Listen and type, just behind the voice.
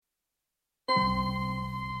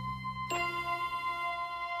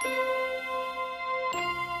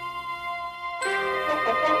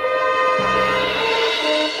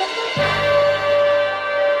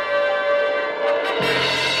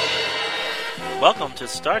Welcome to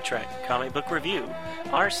Star Trek Comic Book Review.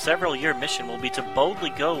 Our several-year mission will be to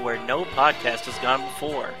boldly go where no podcast has gone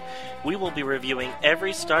before. We will be reviewing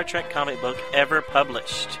every Star Trek comic book ever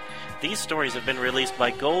published. These stories have been released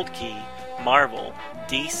by Gold Key, Marvel,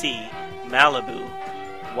 DC, Malibu,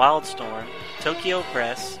 Wildstorm, Tokyo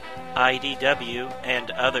Press, IDW,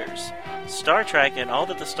 and others. Star Trek and all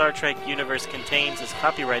that the Star Trek universe contains is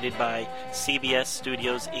copyrighted by CBS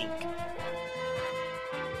Studios, Inc.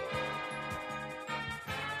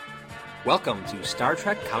 Welcome to Star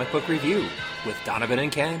Trek Comic Book Review with Donovan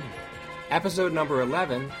and Ken. Episode number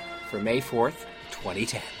 11 for May 4th,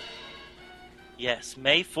 2010. Yes,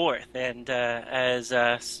 May 4th, and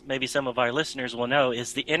as maybe some of our listeners will know,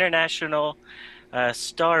 is the International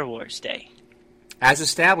Star Wars Day. As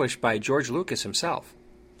established by George Lucas himself.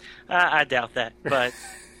 I doubt that, but...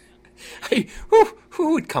 Hey,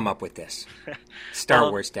 who would come up with this?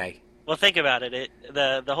 Star Wars Day. Well, think about it.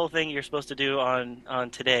 The whole thing you're supposed to do on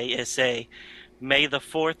today is say, May the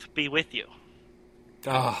 4th be with you.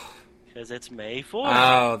 Oh. Because it's May 4th.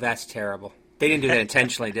 Oh, that's terrible. They didn't do that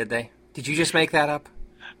intentionally, did they? Did you just make that up?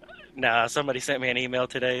 No, somebody sent me an email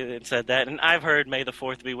today that said that, and I've heard May the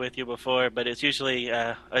 4th be with you before, but it's usually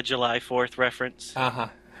a July 4th reference. Uh-huh.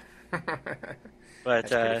 But,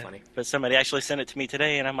 that's pretty funny. But somebody actually sent it to me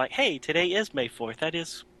today, and I'm like, hey, today is May 4th. That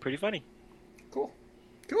is pretty funny. Cool.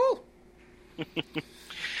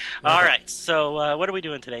 All right, so what are we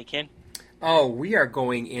doing today, Ken? Oh, we are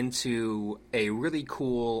going into a really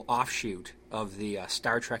cool offshoot of the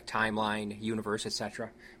Star Trek timeline, universe,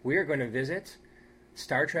 etc. We are going to visit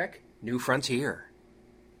Star Trek New Frontier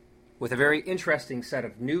with a very interesting set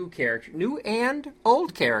of new and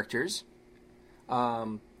old characters,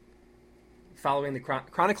 following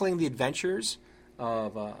chronicling the adventures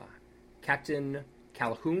of Captain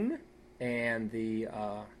Calhoun and the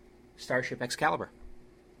Starship Excalibur.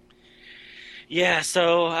 Yeah,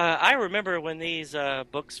 so I remember when these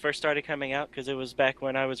books first started coming out, because it was back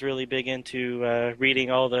when I was really big into reading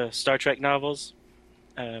all the Star Trek novels.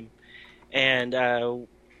 And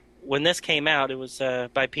when this came out, it was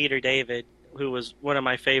by Peter David, who was one of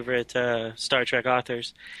my favorite Star Trek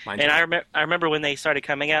authors. And I remember when they started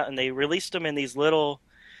coming out, and they released them in these little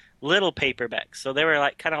paperbacks. So they were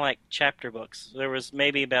kind of like chapter books. There was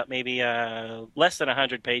maybe less than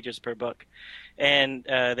 100 pages per book, and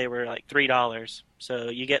they were like $3. So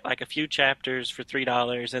you get like a few chapters for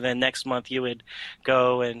 $3, and then next month you would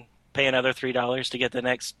go and pay another $3 to get the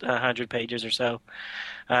next 100 pages or so.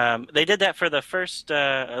 They did that for the first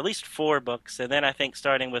at least 4 books, and then I think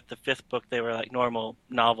starting with the 5th book they were like normal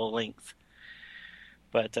novel length.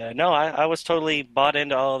 But no, I was totally bought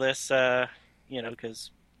into all this,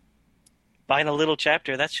 because buying a little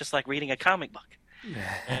chapter, that's just like reading a comic book.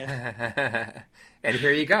 And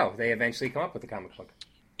here you go. They eventually come up with a comic book.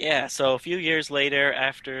 Yeah, so a few years later,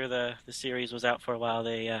 after the series was out for a while,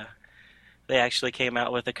 they actually came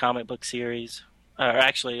out with a comic book series. Or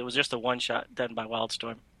actually, it was just a one-shot done by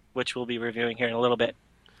Wildstorm, which we'll be reviewing here in a little bit.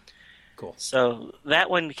 Cool. So that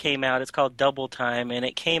one came out. It's called Double Time, and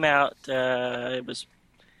it came out, it was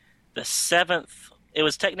the 7th. It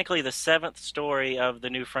was technically the 7th story of the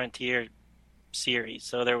New Frontier series.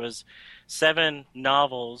 So there was 7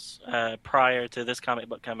 novels prior to this comic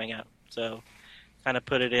book coming out. So kind of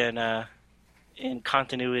put it in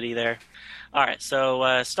continuity there. All right,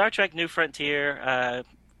 so Star Trek New Frontier,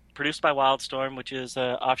 produced by Wildstorm, which is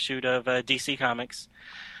an offshoot of DC Comics.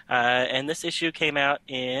 And this issue came out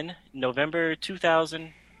in November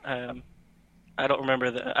 2000. I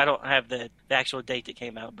don't have the actual date it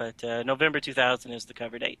came out, but November 2000 is the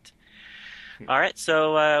cover date. All right,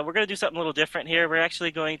 so we're going to do something a little different here. We're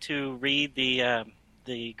actually going to read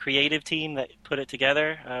the creative team that put it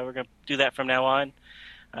together. We're going to do that from now on.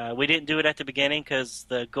 We didn't do it at the beginning because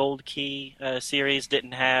the Gold Key series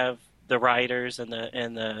didn't have the writers and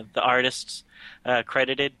the artists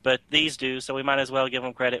credited, but these do, so we might as well give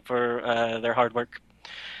them credit for their hard work.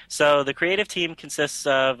 So the creative team consists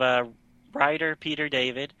of writer Peter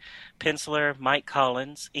David, penciler Mike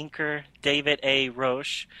Collins, inker David A.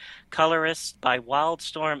 Roche, colorist by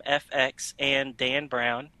Wildstorm FX and Dan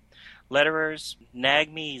Brown, letterers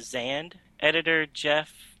Nagmi Zand, editor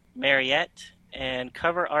Jeff Marriott, and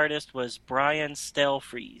cover artist was Brian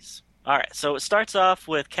Stelfreeze. All right, so it starts off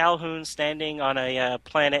with Calhoun standing on a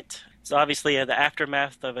planet. It's obviously the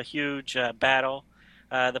aftermath of a huge battle.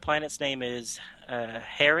 The planet's name is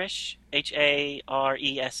Haresh,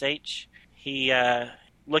 Haresh. He,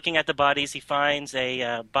 looking at the bodies, he finds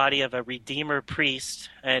a body of a Redeemer priest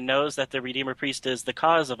and knows that the Redeemer priest is the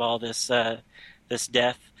cause of all this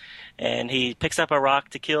death. And he picks up a rock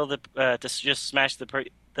to kill to just smash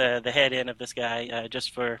the head in of this guy,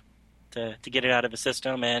 just for to get it out of his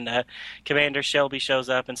system, and Commander Shelby shows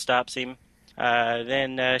up and stops him.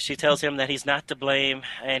 Then she tells him that he's not to blame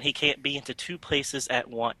and he can't be into two places at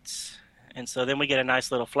once. And so then we get a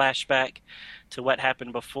nice little flashback to what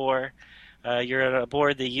happened before. You're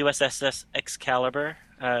aboard the USS Excalibur.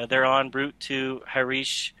 They're en route to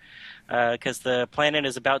Harish because the planet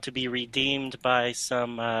is about to be redeemed by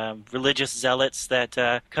some religious zealots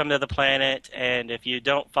that come to the planet, and if you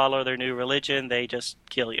don't follow their new religion, they just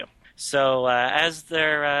kill you. So as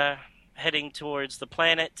they're heading towards the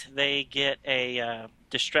planet, they get a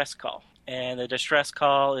distress call. And the distress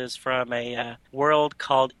call is from a world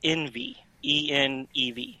called Envy,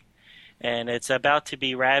 E-N-E-V. And it's about to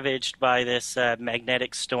be ravaged by this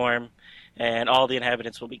magnetic storm, and all the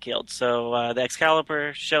inhabitants will be killed. So the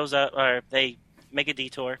Excalibur shows up, or they make a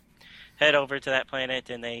detour, head over to that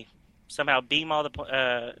planet, and they somehow beam all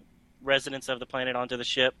the residents of the planet onto the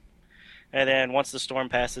ship. And then once the storm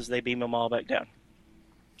passes, they beam them all back down.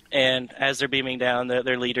 And as they're beaming down,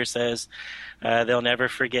 their leader says they'll never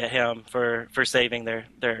forget him for saving their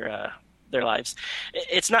lives.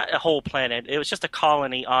 It's not a whole planet. It was just a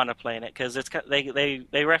colony on a planet, because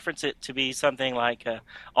they reference it to be something like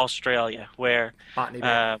Australia, where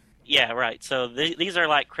yeah, right. So these are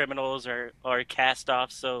like criminals or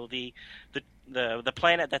cast-offs. So the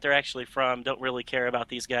planet that they're actually from don't really care about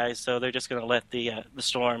these guys. So they're just going to let the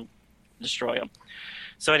storm destroy them.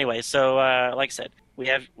 So anyway, like I said, we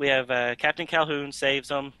have Captain Calhoun saves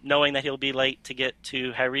them, knowing that he'll be late to get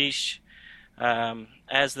to Harish.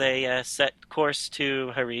 As they set course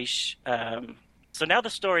to Harish. So now the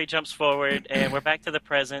story jumps forward, and we're back to the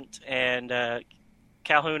present, and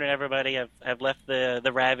Calhoun and everybody have left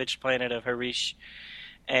the ravaged planet of Harish,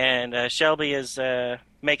 and Shelby is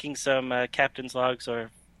making some captain's logs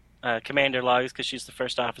or commander logs, because she's the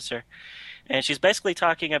first officer, and she's basically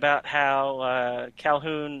talking about how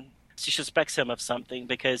Calhoun, she suspects him of something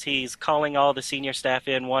because he's calling all the senior staff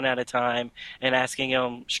in one at a time and asking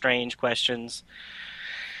them strange questions.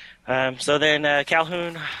 So then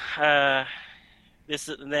Calhoun,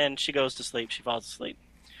 then she goes to sleep. She falls asleep.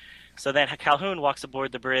 So then Calhoun walks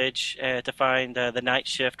aboard the bridge to find the night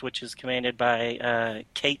shift, which is commanded by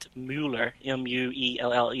Kate Mueller,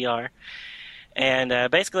 Mueller.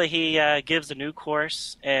 And basically he gives a new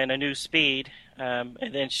course and a new speed. And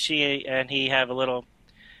then she and he have a little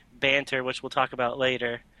banter, which we'll talk about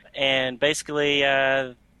later. And basically,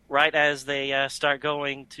 right as they start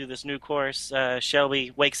going to this new course,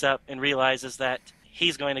 Shelby wakes up and realizes that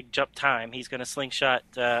he's going to jump time. He's going to slingshot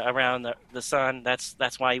around the sun.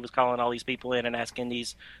 That's why he was calling all these people in and asking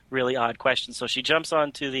these really odd questions. So she jumps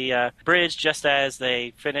onto the bridge just as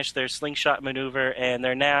they finish their slingshot maneuver, and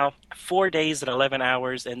they're now 4 days and 11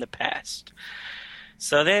 hours in the past.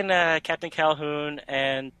 So then Captain Calhoun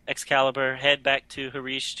and Excalibur head back to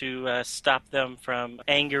Harish to stop them from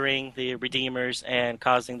angering the Redeemers and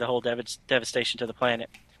causing the whole devastation to the planet.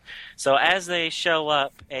 So as they show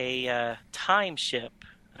up, a time ship,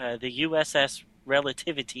 the USS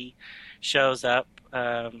Relativity, shows up,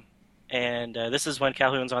 and this is when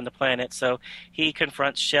Calhoun's on the planet. So he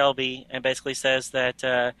confronts Shelby and basically says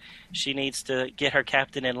that she needs to get her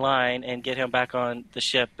captain in line and get him back on the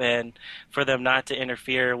ship, and for them not to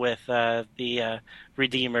interfere with the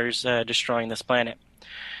Redeemers destroying this planet.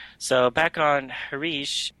 So back on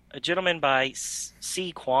Harish, a gentleman by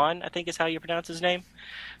C. Quan, I think is how you pronounce his name.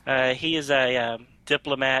 He is a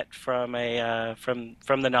diplomat from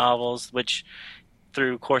the novels, which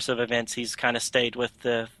through course of events he's kind of stayed with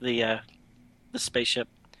the spaceship.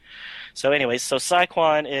 So anyways, so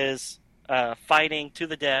Saquon is fighting to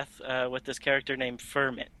the death with this character named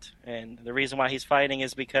Ferment, and the reason why he's fighting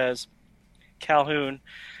is because Calhoun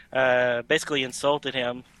basically insulted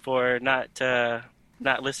him for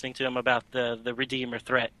not listening to him about the Redeemer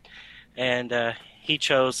threat, and he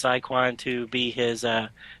chose Saquon to be his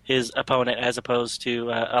opponent as opposed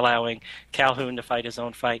to allowing Calhoun to fight his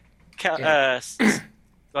own fight. Go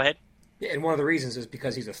ahead. Yeah, and one of the reasons is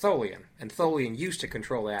because he's a Tholian, and Tholian used to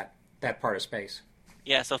control that part of space.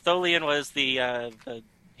 Yeah, so Tholian was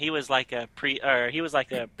he was like a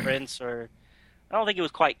prince, or I don't think he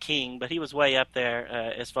was quite king, but he was way up there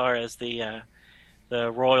as far as the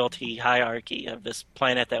royalty hierarchy of this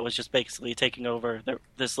planet that was just basically taking over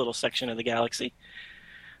this little section of the galaxy,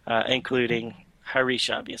 including Harish,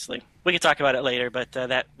 obviously. We can talk about it later, but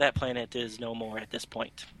that planet is no more at this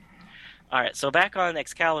point. All right, so back on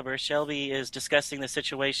Excalibur, Shelby is discussing the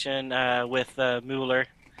situation with Mueller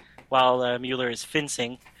while Mueller is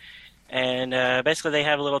fencing. And basically they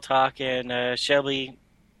have a little talk, and Shelby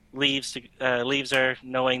leaves her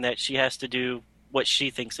knowing that she has to do what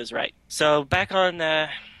she thinks is right. So back on the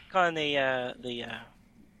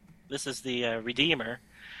This is the Redeemer.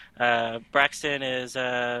 Braxton is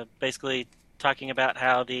basically talking about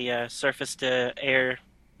how the surface-to-air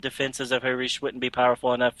defenses of Harish wouldn't be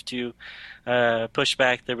powerful enough to push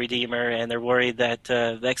back the Redeemer, and they're worried that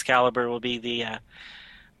the Excalibur will be the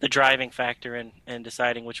driving factor in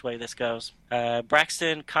deciding which way this goes.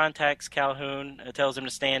 Braxton contacts Calhoun, tells him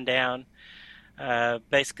to stand down.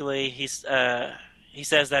 Basically, he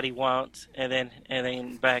says that he won't, and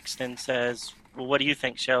then Braxton says, "Well, what do you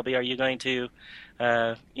think, Shelby? Are you going to,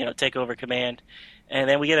 take over command?" And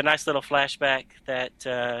then we get a nice little flashback that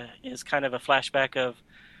is kind of a flashback of,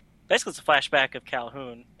 basically, it's a flashback of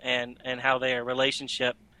Calhoun and how their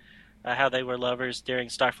relationship, how they were lovers during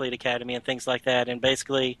Starfleet Academy and things like that. And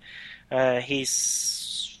basically, he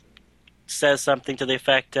says something to the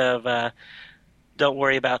effect of, "Don't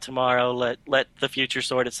worry about tomorrow. Let the future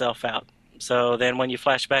sort itself out." So then when you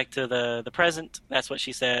flash back to the present, that's what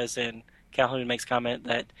she says, and Calhoun makes comment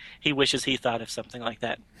that he wishes he thought of something like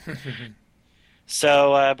that.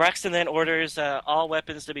 So Braxton then orders all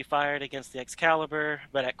weapons to be fired against the Excalibur,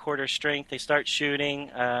 but at quarter strength they start shooting.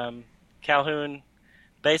 Calhoun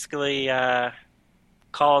basically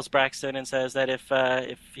calls Braxton and says that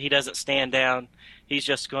if he doesn't stand down, he's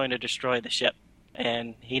just going to destroy the ship.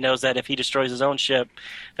 And he knows that if he destroys his own ship,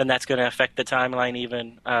 then that's going to affect the timeline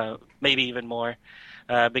even, maybe even more,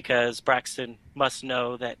 because Braxton must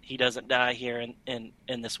know that he doesn't die here in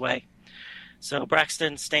this way. So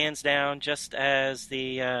Braxton stands down just as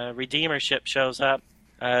the Redeemer ship shows up.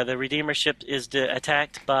 The Redeemer ship is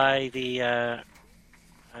attacked by the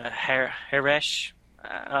Harish.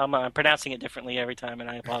 I'm pronouncing it differently every time, and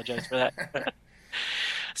I apologize for that.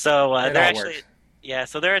 So they're actually... Works. Yeah,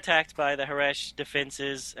 so they're attacked by the Harish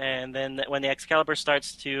defenses, and then when the Excalibur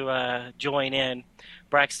starts to join in,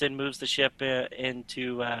 Braxton moves the ship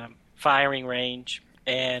into firing range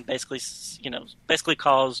and basically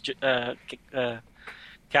calls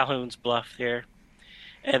Calhoun's bluff here.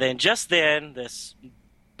 And then just then, this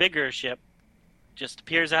bigger ship just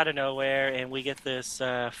appears out of nowhere, and we get this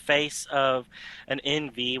face of an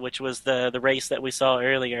Envy, which was the race that we saw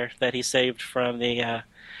earlier that he saved from the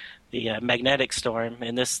magnetic storm.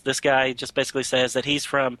 And this guy just basically says that he's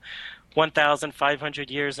from 1,500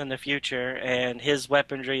 years in the future, and his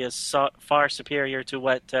weaponry is far superior to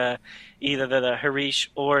what either the Harish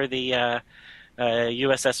or the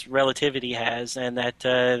USS Relativity has, and that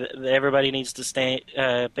everybody needs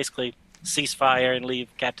to basically cease fire and leave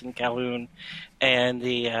Captain Calhoun and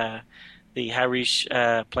the Harish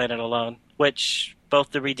planet alone, which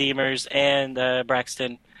both the Redeemers and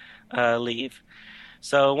Braxton leave.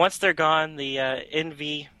 So once they're gone, the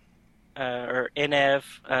NV or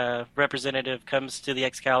NEV representative comes to the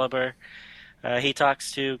Excalibur. He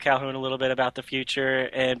talks to Calhoun a little bit about the future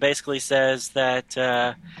and basically says that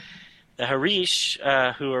the Harish,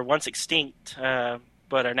 who were once extinct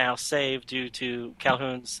but are now saved due to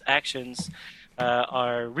Calhoun's actions,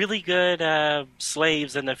 are really good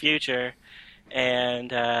slaves in the future, and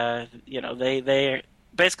they're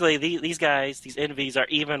basically, these guys, these NVs, are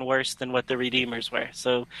even worse than what the Redeemers were.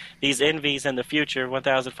 So these NVs in the future,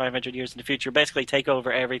 1,500 years in the future, basically take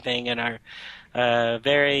over everything and are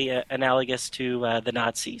very analogous to the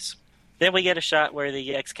Nazis. Then we get a shot where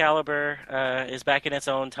the Excalibur is back in its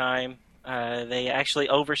own time. They actually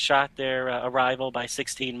overshot their arrival by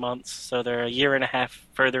 16 months, so they're a year and a half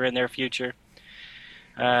further in their future.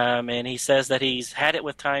 And he says that he's had it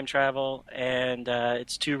with time travel, and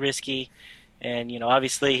it's too risky. And,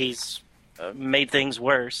 obviously he's made things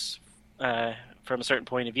worse from a certain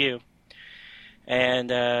point of view.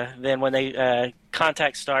 And then when they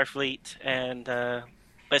contact Starfleet, and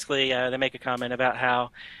basically they make a comment about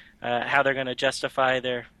how they're going to justify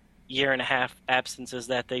their year and a half absences,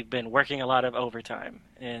 that they've been working a lot of overtime.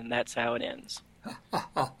 And that's how it ends.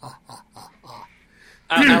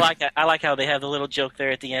 I like that. I like how they have the little joke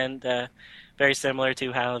there at the end, very similar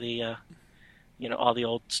to how the... all the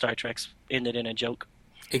old Star Treks ended in a joke.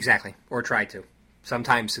 Exactly, or tried to.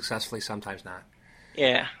 Sometimes successfully, sometimes not.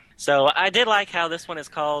 Yeah. So I did like how this one is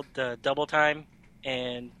called Double Time,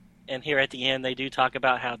 and here at the end they do talk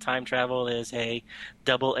about how time travel is a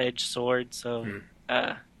double-edged sword. So,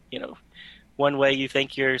 one way you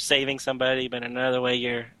think you're saving somebody, but another way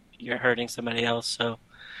you're hurting somebody else. So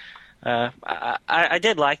I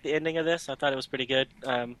did like the ending of this. I thought it was pretty good.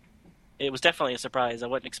 It was definitely a surprise. I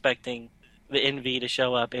wasn't expecting the NV to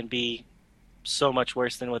show up and be so much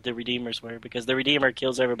worse than what the Redeemers were, because the Redeemer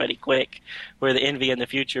kills everybody quick, where the NV in the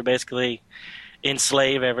future basically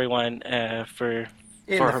enslave everyone for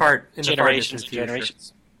generations and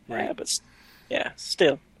generations. Right. Yeah, but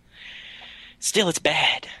still it's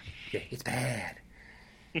bad. Yeah, it's bad.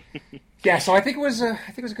 Yeah, so I think it was a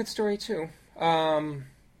good story too.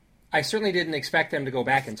 I certainly didn't expect them to go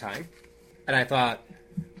back in time, and I thought,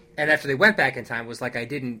 and after they went back in time, it was like I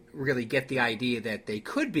didn't really get the idea that they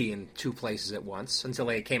could be in two places at once until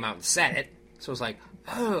they came out and said it. So it was like,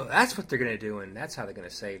 oh, that's what they're going to do, and that's how they're going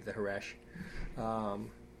to save the Haresh.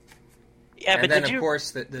 Yeah, and but then, did of you?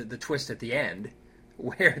 course, the twist at the end,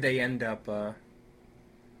 where they end up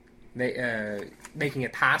making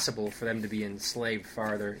it possible for them to be enslaved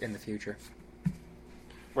farther in the future.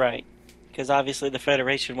 Right, because obviously the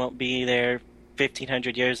Federation won't be there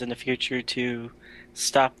 1,500 years in the future to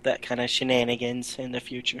stop that kind of shenanigans in the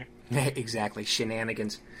future. Exactly,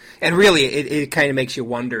 shenanigans. And really, it kind of makes you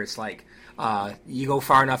wonder. It's like, you go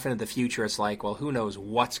far enough into the future, it's like, well, who knows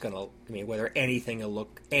what's going to, I mean, whether anything will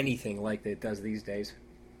look anything like it does these days.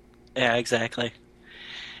 Yeah, exactly.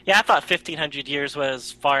 Yeah, I thought 1,500 years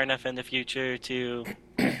was far enough in the future to,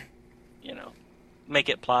 make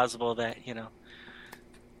it plausible that,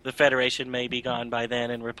 the Federation may be gone by then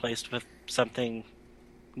and replaced with something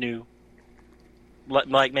new.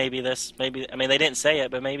 Like maybe I mean, they didn't say it,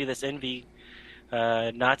 but maybe this envy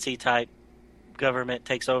Nazi-type government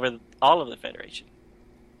takes over all of the Federation.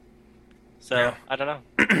 So, Yeah. I don't know.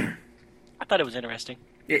 I thought it was interesting.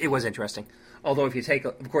 It was interesting. Although, if you take,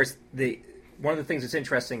 of course, one of the things that's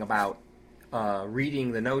interesting about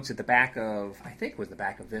reading the notes at the back of, I think it was the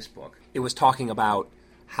back of this book, it was talking about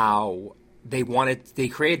how they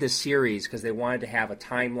created this series because they wanted to have a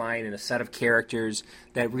timeline and a set of characters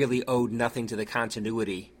that really owed nothing to the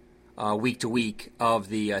continuity week to week of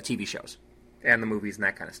the TV shows and the movies and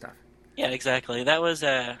that kind of stuff. Yeah, exactly. That was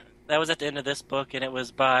at the end of this book, and it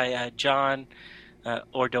was by John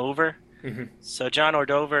Ordover. Mm-hmm. So John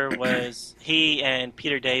Ordover he and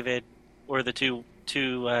Peter David were the two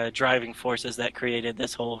driving forces that created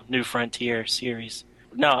this whole New Frontier series.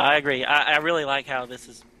 No, I agree. I really like how this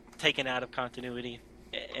is taken out of continuity,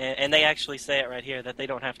 and they actually say it right here that they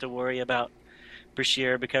don't have to worry about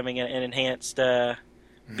Bashir becoming an enhanced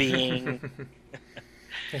being.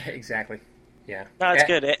 Exactly. Yeah. No, it's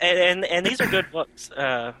good, and these are good books.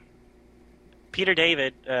 Peter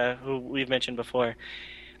David, who we've mentioned before,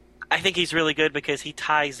 I think he's really good because he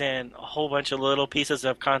ties in a whole bunch of little pieces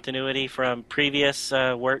of continuity from previous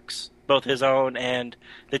works, both his own and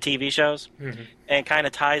the TV shows, Mm-hmm. and kind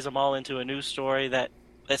of ties them all into a new story that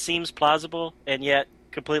seems plausible and yet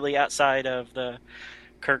completely outside of the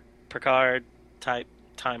Kirk Picard type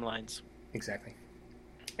timelines. Exactly.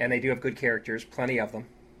 And they do have good characters, plenty of them.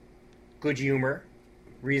 Good humor,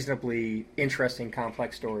 reasonably interesting,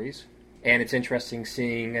 complex stories, and it's interesting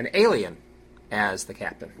seeing an alien as the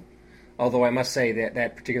captain. Although I must say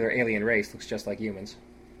that particular alien race looks just like humans.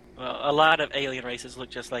 Well, a lot of alien races look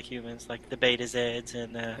just like humans, like the Beta Zeds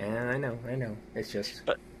and. Yeah, I know. It's just.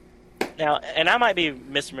 But now, and I might be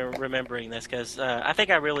misremembering this because I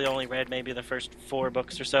think I really only read maybe the first 4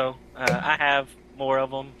 books or so. I have more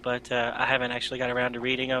of them, but I haven't actually got around to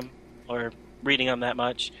reading them or reading them that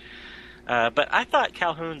much. But I thought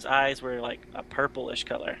Calhoun's eyes were like a purplish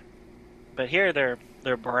color, but here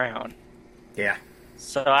they're brown. Yeah.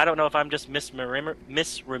 So I don't know if I'm just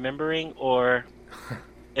misremembering or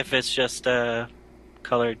if it's just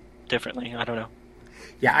colored differently. I don't know.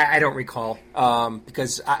 Yeah, I don't recall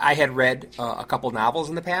because I had read a couple novels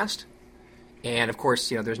in the past, and of course,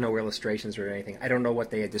 there's no illustrations or anything. I don't know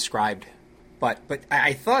what they had described, but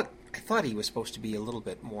I thought he was supposed to be a little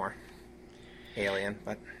bit more alien,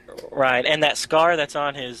 but right. And that scar that's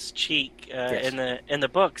on his cheek Yes. in the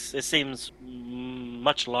books, it seems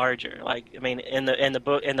much larger. Like, I mean, in the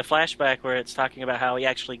book, in the flashback where it's talking about how he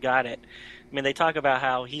actually got it, I mean, they talk about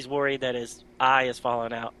how he's worried that his eye is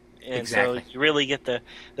falling out. And Exactly. so you really get the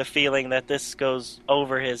feeling that this goes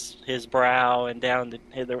over his brow and down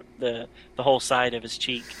the whole side of his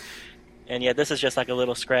cheek. And yet this is just like a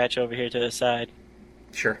little scratch over here to the side.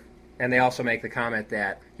 Sure. And they also make the comment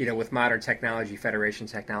that, with modern technology, Federation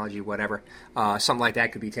technology, whatever, something like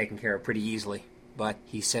that could be taken care of pretty easily. But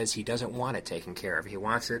he says he doesn't want it taken care of. He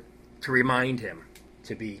wants it to remind him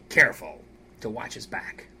to be careful, to watch his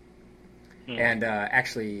back. And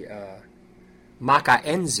actually, Maka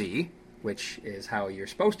Enzi, which is how you're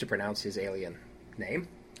supposed to pronounce his alien name.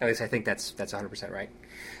 At least I think that's 100% right.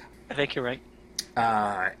 I think you're right.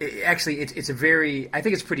 It's a very. I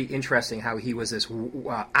think it's pretty interesting how he was this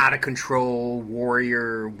out of control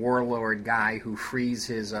warlord guy who frees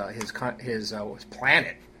his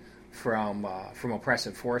planet from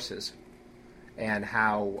oppressive forces, and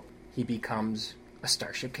how he becomes a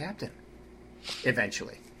starship captain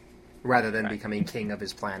eventually, rather than becoming king of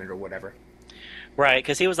his planet or whatever. Right,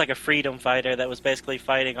 because he was like a freedom fighter that was basically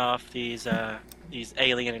fighting off these these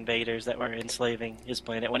alien invaders that were enslaving his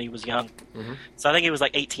planet when he was young. Mm-hmm. So I think he was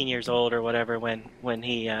like 18 years old or whatever when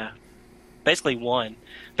he basically won.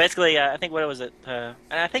 Basically, I think what was it? And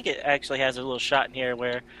I think it actually has a little shot in here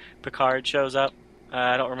where Picard shows up.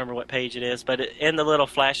 I don't remember what page it is, but in the little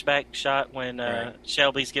flashback shot when Right.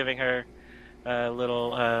 Shelby's giving her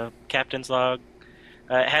little captain's log,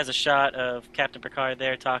 it has a shot of Captain Picard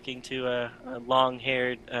there talking to a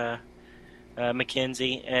long-haired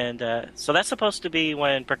Mackenzie, and so that's supposed to be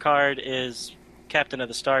when Picard is captain of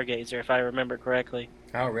the Stargazer, if I remember correctly.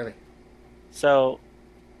 Oh, really? So,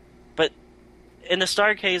 but in the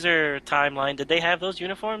Stargazer timeline, did they have those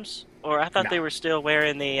uniforms, or I thought No. they were still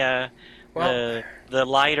wearing Well, the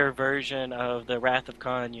lighter version of the Wrath of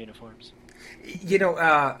Khan uniforms?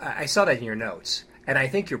 I saw that in your notes, and I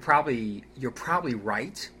think you're probably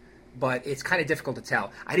right, but it's kind of difficult to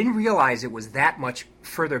tell. I didn't realize it was that much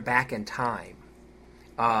further back in time,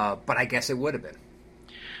 but I guess it would have been.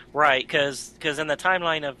 Right, because in the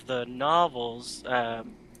timeline of the novels,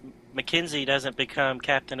 Mackenzie doesn't become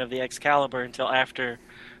captain of the Excalibur until after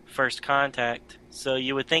First Contact. So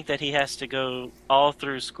you would think that he has to go all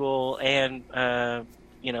through school, and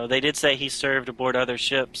they did say he served aboard other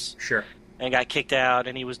ships Sure. and got kicked out,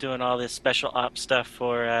 and he was doing all this special ops stuff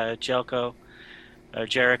for Jellico, or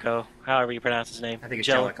Jericho, however you pronounce his name. I think it's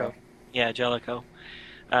Jellico. Yeah, Jellico.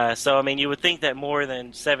 So, I mean, you would think that more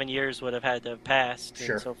than 7 years would have had to have passed.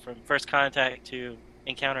 Sure. And so from First Contact to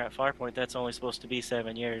Encounter at Farpoint, that's only supposed to be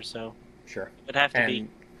 7 years. So Sure. it'd have to be.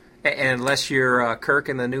 And unless you're Kirk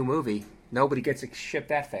in the new movie, nobody gets a ship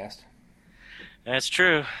that fast. That's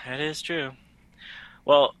true. That is true.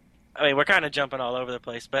 Well, I mean, we're kind of jumping all over the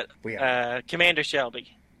place, but We are. Commander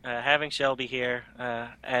Shelby. Having Shelby here,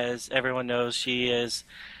 as everyone knows, she is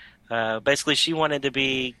basically she wanted to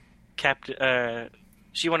be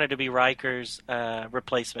she wanted to be Riker's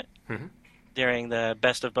replacement Mhm. during the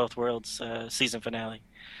Best of Both Worlds season finale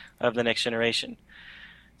of The Next Generation.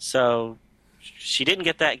 So she didn't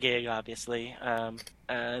get that gig, obviously.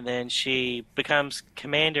 Then she becomes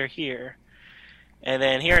commander here. And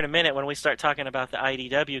then here in a minute, when we start talking about the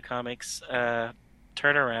IDW comics,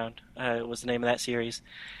 Turnaround was the name of that series,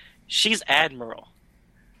 she's Admiral.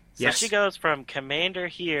 So Yes. she goes from commander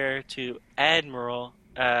here to Admiral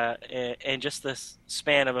in just this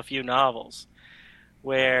span of a few novels.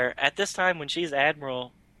 Where at this time, when she's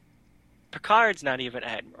Admiral, Picard's not even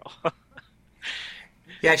Admiral.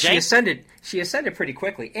 Yeah, she Jake- ascended. She ascended pretty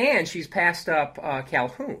quickly, and she's passed up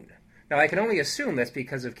Calhoun. Now, I can only assume that's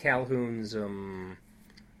because of Calhoun's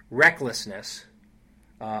recklessness,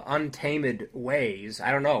 untamed ways.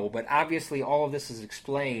 I don't know, but obviously all of this is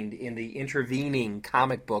explained in the intervening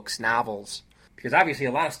comic books, novels, because obviously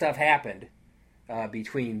a lot of stuff happened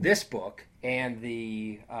between this book and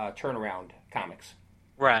the Turnaround comics.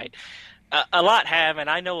 Right. A lot have, and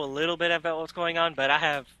I know a little bit about what's going on, but I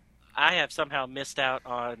have somehow missed out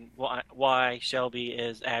on why Shelby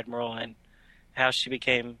is Admiral and how she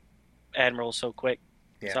became Admiral so quick.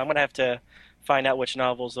 Yeah. So I'm going to have to find out which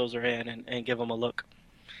novels those are in and give them a look.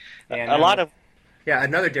 And, a lot of... Yeah,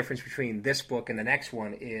 another difference between this book and the next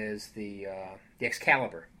one is the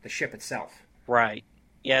Excalibur, the ship itself. Right.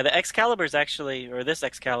 Yeah, the Excalibur is actually, or this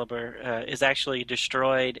Excalibur is actually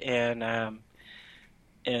destroyed, and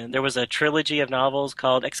there was a trilogy of novels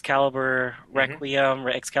called Excalibur Requiem,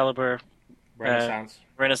 Excalibur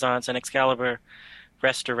Renaissance, and Excalibur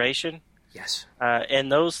Restoration. Yes. And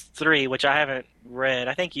those three, which I haven't read,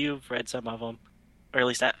 I think you've read some of them, or at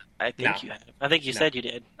least I think No. you have. I think you No. said you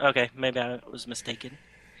did. Okay, maybe I was mistaken.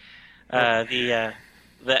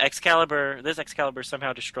 The Excalibur, this Excalibur is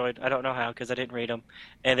somehow destroyed. I don't know how because I didn't read them.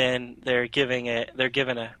 And then they're given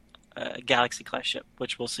a Galaxy class ship,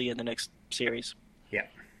 which we'll see in the next series. Yeah.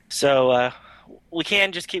 So we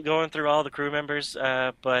can just keep going through all the crew members,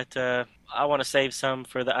 but I want to save some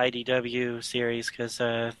for the IDW series because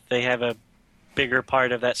they have a bigger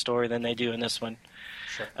part of that story than they do in this one.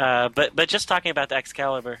 Sure. But just talking about the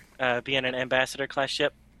Excalibur being an Ambassador class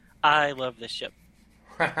ship, I love this ship.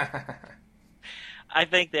 I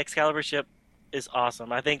think the Excalibur ship is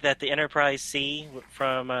awesome. I think that the Enterprise C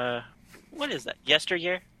from what is that?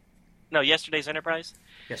 Yesteryear? No, Yesterday's Enterprise.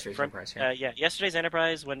 Yesterday's From, Enterprise, yeah. yeah, Yesterday's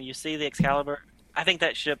Enterprise. When you see the Excalibur, I think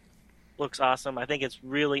that ship looks awesome. I think it's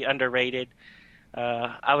really underrated.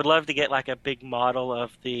 I would love to get like a big model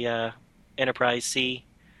of the Enterprise C,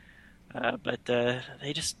 but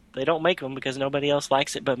they don't make them because nobody else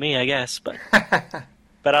likes it but me, I guess. But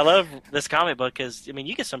but I love this comic book because I mean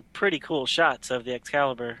you get some pretty cool shots of the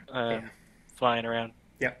Excalibur flying around.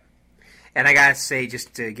 Yep. And I gotta say,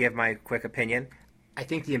 just to give my quick opinion, I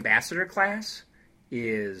think the Ambassador class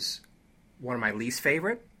is one of my least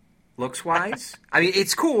favorite. looks wise. I mean,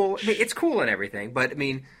 it's cool. I mean, it's cool and everything, but I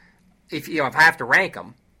mean, if I have to rank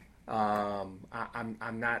them, I'm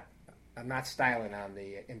not styling on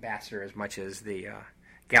the Ambassador as much as the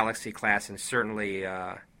Galaxy class, and certainly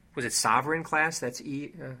was it Sovereign class? That's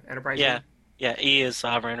E Enterprise. Yeah, yeah. E is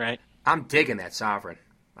Sovereign, right? I'm digging that Sovereign.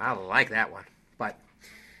 I like that one, but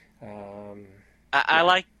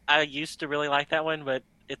I used to really like that one, but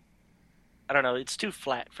I don't know. It's too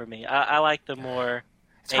flat for me. I like the more.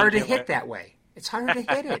 It's hard to hit that way. It's harder to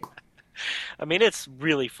hit it. I mean, it's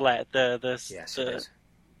really flat. Yes, it is.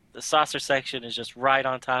 The saucer section is just right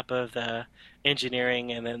on top of the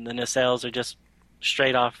engineering, and then the nacelles are just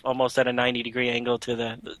straight off, almost at a 90-degree angle to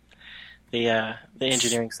the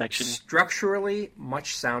engineering section. Structurally,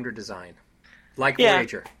 much sounder design, like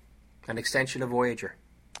Voyager, an extension of Voyager.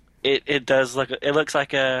 It does look. It looks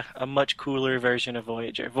like a much cooler version of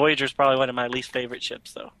Voyager. Voyager is probably one of my least favorite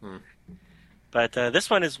ships, though. But this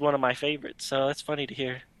one is one of my favorites, so that's funny to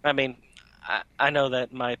hear. I mean, I know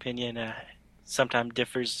that my opinion sometimes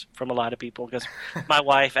differs from a lot of people, because my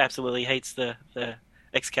wife absolutely hates the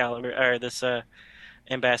Excalibur, or this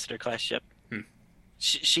Ambassador class ship.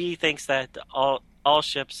 She thinks that all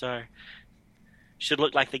ships should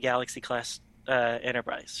look like the Galaxy class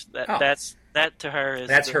Enterprise. That to her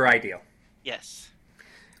is her ideal. Yes.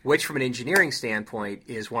 Which, from an engineering standpoint,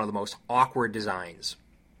 is one of the most awkward designs.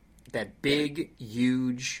 That big,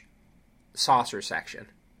 huge saucer section,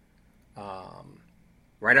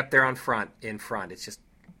 right up there in front, it's just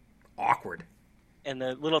awkward. And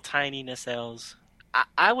the little tiny nacelles.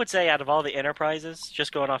 I would say, out of all the Enterprises,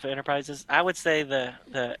 just going off of Enterprises, I would say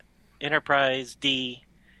the Enterprise D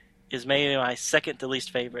is maybe my second to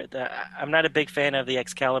least favorite. I'm not a big fan of the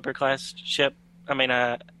Excalibur class ship. I mean,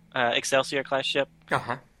 Excelsior class ship,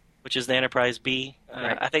 which is the Enterprise B.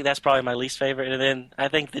 Right. I think that's probably my least favorite, and then I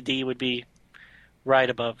think the D would be right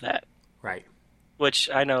above that. Right. Which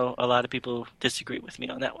I know a lot of people disagree with me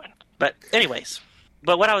on that one. But anyways,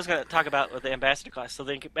 what I was going to talk about with the Ambassador class. So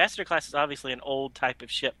the Ambassador class is obviously an old type of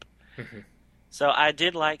ship. So I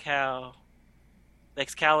did like how the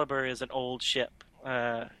Excalibur is an old ship.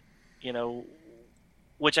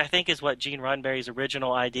 Which I think is what Gene Roddenberry's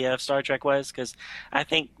original idea of Star Trek was, because I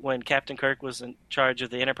think when Captain Kirk was in charge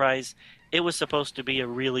of the Enterprise, it was supposed to be a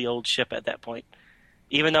really old ship at that point.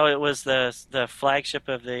 Even though it was the flagship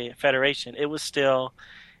of the Federation, it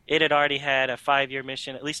had already had a 5-year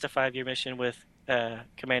mission, at least a 5-year mission with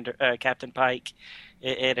Captain Pike.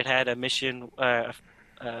 It had had a mission, a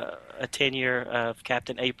 10-year of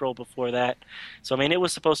Captain April before that. So, I mean, it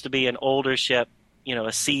was supposed to be an older ship,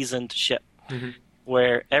 a seasoned ship.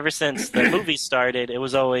 Where ever since the movie started, it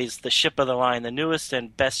was always the ship of the line, the newest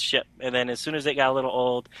and best ship. And then as soon as it got a little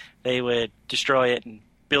old, they would destroy it and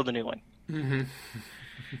build a new one.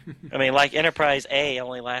 I mean, like Enterprise A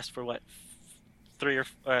only lasts for,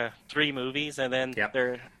 three movies, and then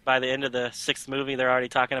by the end of the 6th movie, they're already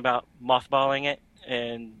talking about mothballing it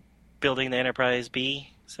and building the Enterprise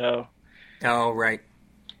B. So. Oh, right.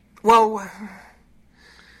 Well,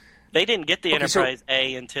 they didn't get the Enterprise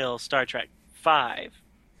A until Star Trek 5,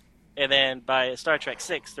 and then by Star Trek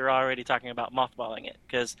 6 they're already talking about mothballing it,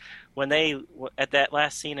 because when they at that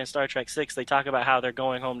last scene in Star Trek 6 they talk about how they're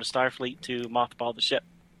going home to Starfleet to mothball the ship.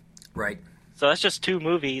 Right. So that's just 2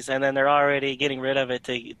 movies, and then they're already getting rid of it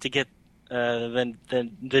to get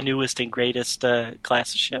the newest and greatest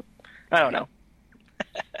class of ship. I don't know.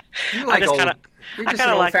 You're just an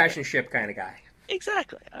old-fashioned ship kind of guy.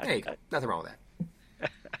 Exactly. Hey, nothing wrong with that.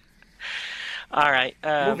 All right.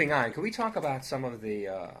 Moving on, can we talk about some of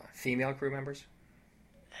the female crew members?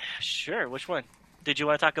 Sure. Which one? Did you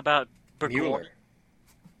want to talk about Burgoyne? Mueller.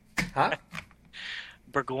 Huh?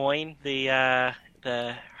 Burgoyne, the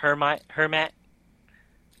Hermat.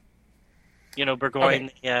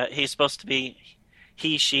 Burgoyne. Okay. He's supposed to be.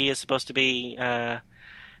 She is supposed to be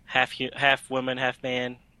half woman, half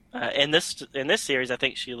man. In this series, I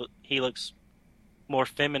think he looks more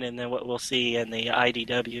feminine than what we'll see in the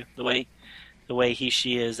IDW. The way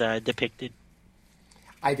she is depicted.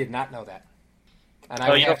 I did not know that, and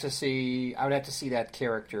I would have to see that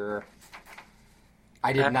character.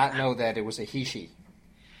 I did not know that it was a he/she.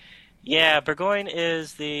 Yeah, Burgoyne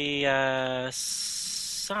is the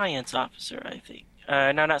science officer, I think.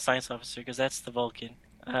 No, not science officer, because that's the Vulcan.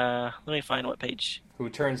 Let me find what page. Who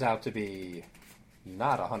turns out to be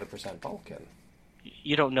not 100% Vulcan.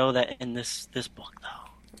 You don't know that in this book,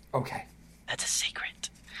 though. Okay. That's a secret.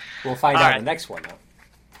 We'll find out in the next one, though.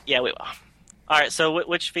 Yeah, we will. All right, so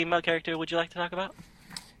which female character would you like to talk about?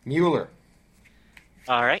 Mueller.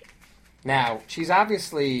 All right. Now, she's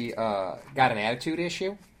obviously got an attitude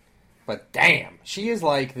issue, but damn, she is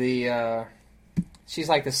like the She's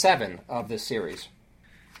like the 7 of this series.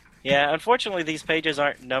 Yeah, unfortunately, these pages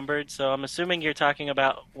aren't numbered, so I'm assuming you're talking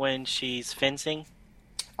about when she's fencing.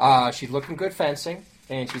 She's looking good fencing,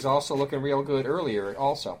 and she's also looking real good earlier.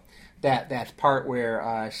 Also, that part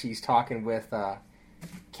where she's talking with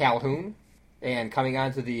Calhoun and coming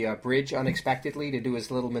onto the bridge unexpectedly to do his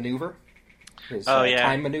little maneuver, his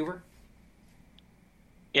time maneuver.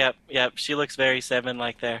 Yep. She looks very 7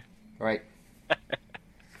 like there. Right.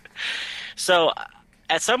 So,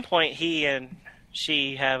 at some point, he and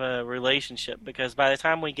she have a relationship because by the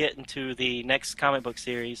time we get into the next comic book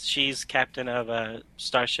series, she's captain of a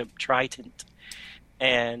Starship Trident,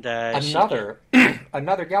 and another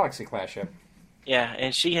Galaxy class ship. Yeah,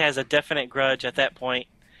 and she has a definite grudge at that point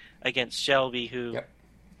against Shelby, who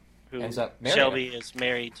ends up Shelby is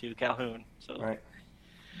married to Calhoun. So, right.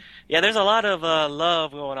 Yeah, there's a lot of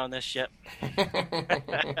love going on this ship.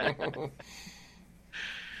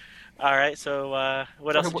 All right, so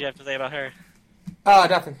what else did you have to say about her?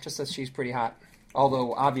 Nothing. Just that she's pretty hot.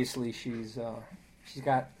 Although obviously she's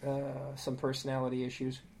got some personality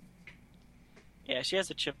issues. Yeah, she has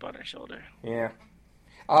a chip on her shoulder. Yeah.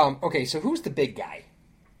 Okay, so who's the big guy?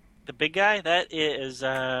 The big guy? That is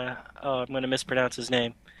I'm going to mispronounce his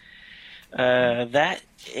name. That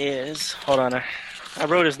is, hold on, I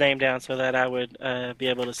wrote his name down so that I would be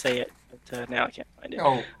able to say it, but now I can't find it.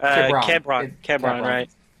 Oh, Kebron, right?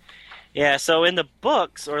 Yeah, so in the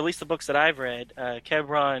books, or at least the books that I've read,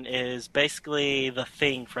 Kebron is basically the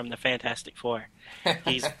Thing from the Fantastic Four.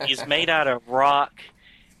 He's made out of rock.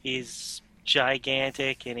 He's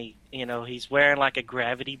gigantic, and he's wearing like a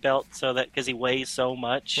gravity belt so that because he weighs so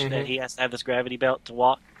much that he has to have this gravity belt to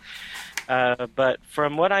walk. But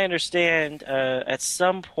from what I understand, at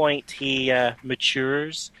some point he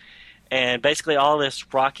matures, and basically all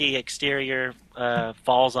this rocky exterior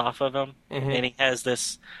falls off of him, and he has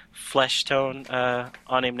this flesh tone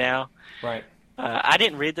on him now. Right. I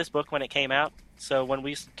didn't read this book when it came out, so when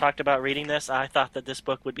we talked about reading this, I thought that this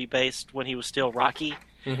book would be based when he was still Rocky.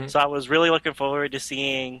 So I was really looking forward to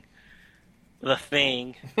seeing the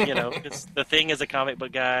Thing. Because the Thing is a comic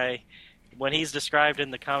book guy. When he's described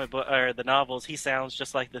in the comic book or the novels, he sounds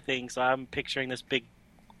just like the Thing. So I'm picturing this big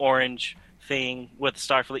orange thing with a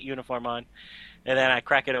Starfleet uniform on, and then I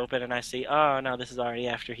crack it open and I see, oh no, this is already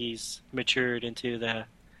after he's matured into the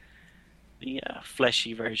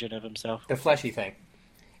fleshy version of himself. The fleshy thing.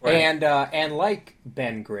 Right. And like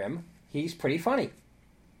Ben Grimm, he's pretty funny.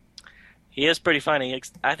 He is pretty funny.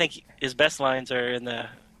 I think his best lines are in the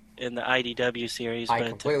IDW series. I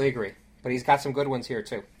completely agree. But he's got some good ones here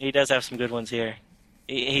too. He does have some good ones here.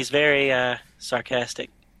 He's very sarcastic.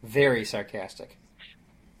 Very sarcastic.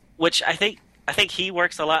 Which I think he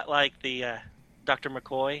works a lot like the Dr.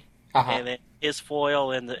 McCoy, and then his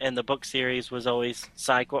foil in the book series was always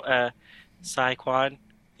Syquan,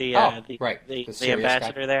 the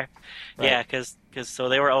ambassador guy there. Right. Yeah, because so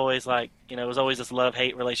they were always like, it was always this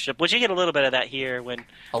love-hate relationship, which you get a little bit of that here when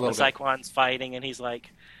Syquan's fighting and he's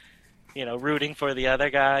like, rooting for the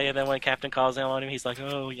other guy, and then when Captain calls in on him, he's like,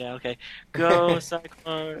 oh yeah, okay, go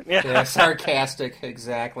Syquan. Yeah, sarcastic,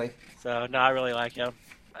 exactly. So no, I really like him.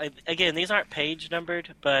 Again, these aren't page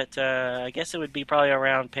numbered, but I guess it would be probably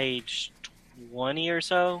around page 20 or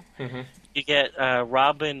so. You get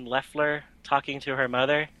Robin Leffler talking to her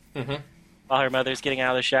mother while her mother's getting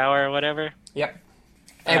out of the shower or whatever. Yep.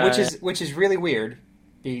 And which is really weird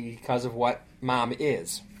because of what Mom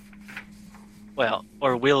is. Well,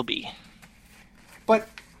 or will be. But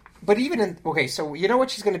even so you know what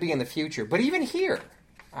she's going to be in the future. But even here,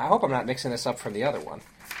 I hope I'm not mixing this up from the other one.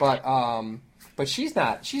 But she's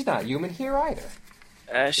not human here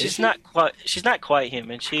either. She's not quite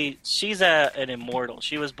human. She's an immortal.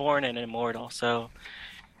 She was born an immortal. So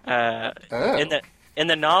in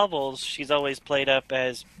the novels, she's always played up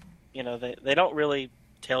as, they don't really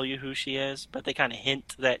tell you who she is, but they kind of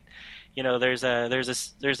hint that, there's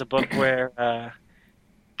a book where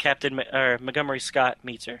Captain Montgomery Scott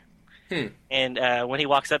meets her, and when he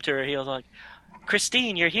walks up to her, he was like,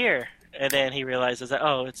 "Christine, you're here." And then he realizes that,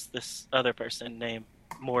 it's this other person named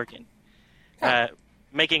Morgan.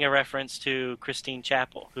 Making a reference to Christine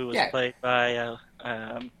Chapel, who was played by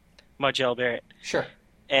Margelle Barrett. Sure.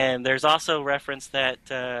 And there's also reference that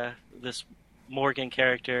this Morgan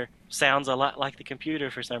character sounds a lot like the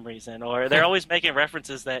computer for some reason. Or they're always making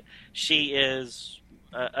references that she is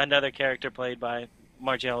another character played by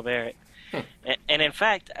Margelle Barrett. And in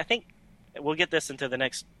fact, I think we'll get this into the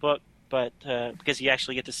next book, but because you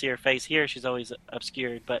actually get to see her face here, she's always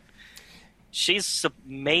obscured. But she's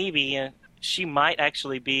she might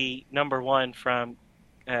actually be number one from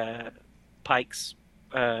Pike's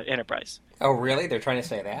Enterprise. Oh, really? They're trying to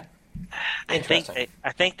say that? Interesting.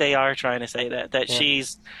 I think they are trying to say that Yeah.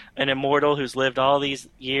 she's an immortal who's lived all these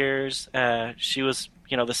years. She was,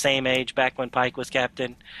 the same age back when Pike was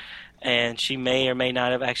captain, and she may or may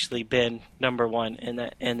not have actually been number one in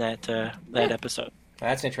that Yeah. episode.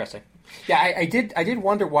 That's interesting. Yeah, I did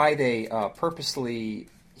wonder why they purposely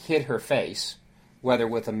hid her face, whether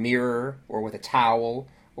with a mirror or with a towel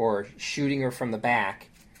or shooting her from the back.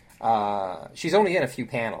 She's only in a few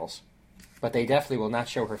panels, but they definitely will not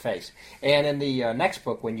show her face. And in the next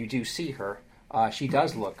book, when you do see her, she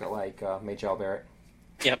does look like Majel Barrett.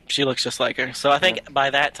 Yep, she looks just like her. So I Yeah. think by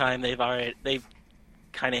that time they've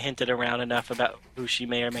kind of hinted around enough about who she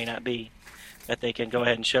may or may not be that they can go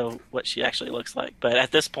ahead and show what she actually looks like. But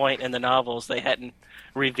at this point in the novels, they hadn't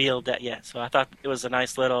revealed that yet. So I thought it was a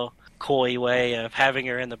nice little coy way of having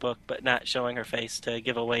her in the book but not showing her face to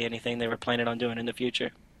give away anything they were planning on doing in the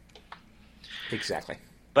future. Exactly.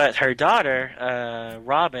 But her daughter,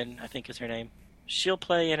 Robin, I think is her name, she'll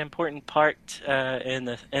play an important part in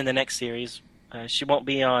the next series. She won't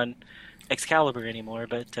be on Excalibur anymore,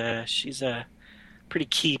 but she's a pretty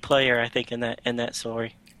key player, I think, in that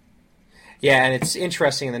story. Yeah, and it's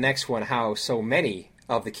interesting in the next one how so many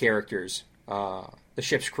of the characters, the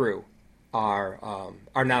ship's crew, are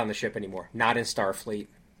not on the ship anymore, not in Starfleet,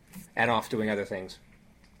 and off doing other things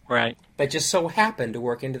Right. that just so happened to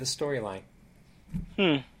work into the storyline.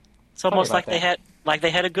 It's almost about like they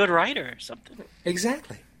had a good writer or something.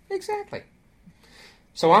 Exactly.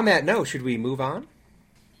 So on that note, should we move on?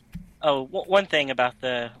 Oh, one thing about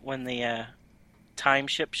when the time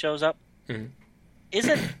ship shows up, Mhm.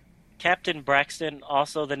 isn't Captain Braxton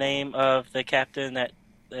also the name of the captain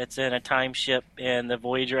that's in a time ship in the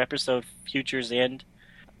Voyager episode Future's End?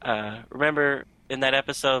 Remember in that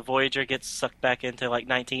episode, Voyager gets sucked back into like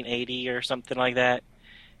 1980 or something like that,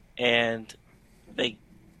 and they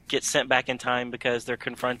get sent back in time because they're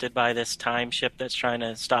confronted by this time ship that's trying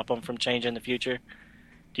to stop them from changing the future.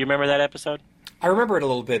 Do you remember that episode? I remember it a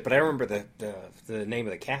little bit, but I don't remember the name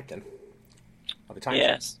of the captain of the time ship.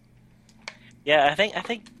 Yes. Yeah, I think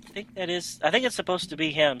that is. I think it's supposed to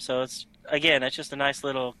be him. So it's just a nice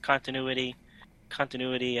little continuity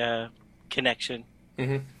connection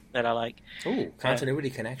Mm-hmm. that I like. Ooh, continuity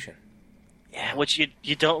connection. Yeah, which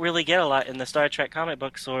you don't really get a lot in the Star Trek comic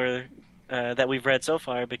books or that we've read so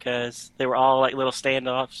far because they were all like little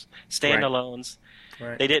standalones.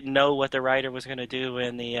 Right. They didn't know what the writer was going to do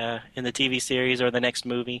in the TV series or the next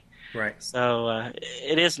movie. Right. So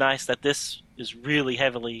it is nice that this is really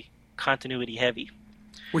heavily continuity heavy.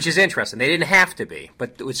 Which is interesting. They didn't have to be,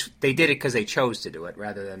 but they did it because they chose to do it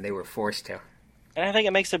rather than they were forced to. And I think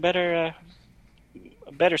it makes a better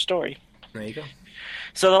story. There you go.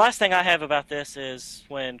 So the last thing I have about this is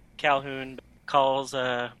when Calhoun calls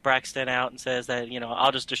Braxton out and says that,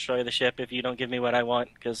 I'll just destroy the ship if you don't give me what I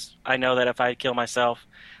want, because I know that if I kill myself,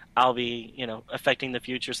 I'll be, affecting the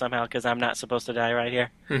future somehow because I'm not supposed to die right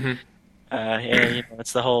here. Mm-hmm. And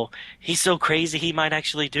it's the whole, he's so crazy he might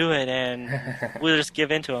actually do it, and we'll just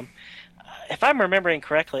give in to him. If I'm remembering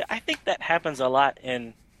correctly, I think that happens a lot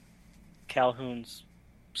in Calhoun's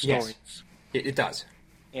stories. Yes. It does.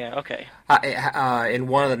 Yeah, okay. In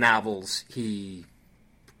one of the novels, he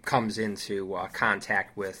comes into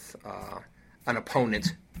contact with an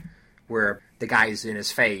opponent where the guy's in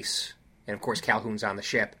his face, and of course Calhoun's on the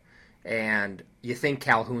ship, and you think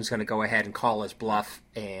Calhoun's going to go ahead and call his bluff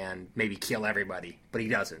and maybe kill everybody, but he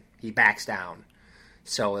doesn't. He backs down.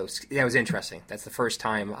 So that was interesting. That's the first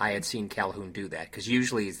time I had seen Calhoun do that, because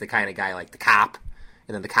usually he's the kind of guy like the cop,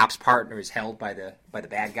 and then the cop's partner is held by the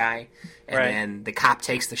bad guy, and Right. then the cop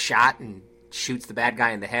takes the shot and shoots the bad guy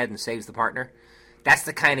in the head and saves the partner. That's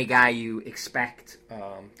the kind of guy you expect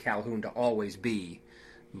Calhoun to always be,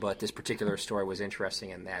 but this particular story was interesting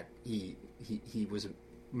in that he was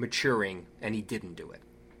maturing and he didn't do it.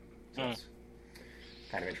 So it's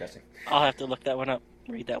kind of interesting. I'll have to look that one up,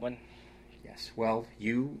 read that one. Yes. Well,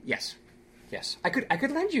 yes. I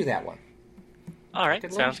could lend you that one. All I right,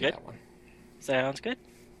 could sounds lend you good. that one. Sounds good.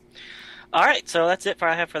 All right, so that's it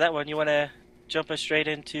I have for that one. You want to jump us straight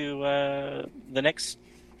into the next?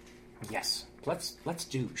 Yes. Let's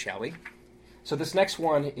do, shall we? So this next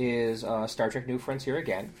one is Star Trek New Frontier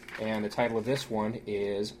again, and the title of this one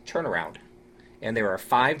is Turnaround. And there are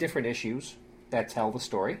 5 different issues that tell the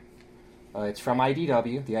story. It's from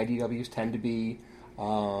IDW. The IDWs tend to be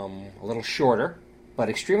a little shorter, but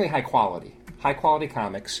extremely high quality. High quality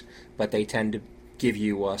comics, but they tend to give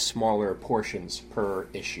you smaller portions per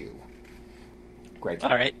issue. Great.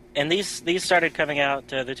 All right, and these started coming out.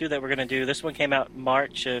 The 2 that we're going to do. This one came out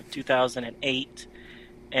March of 2008,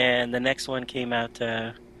 and the next one came out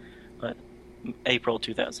April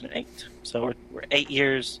 2008. So we're 8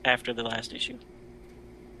 years after the last issue.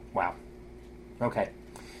 Wow. Okay.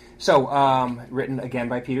 So, written again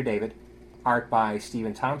by Peter David, art by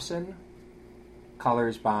Stephen Thompson,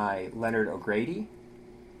 colors by Leonard O'Grady,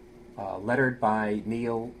 lettered by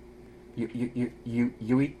Neil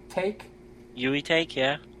Uitake. Uitake,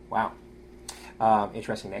 yeah. Wow.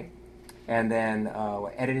 Interesting name. And then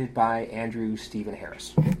edited by Andrew Stephen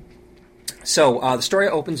Harris. So the story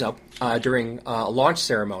opens up during a launch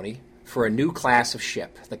ceremony for a new class of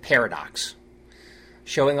ship, the Paradox,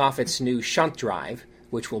 showing off its new shunt drive,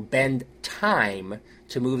 which will bend time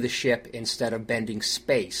to move the ship instead of bending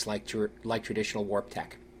space like traditional warp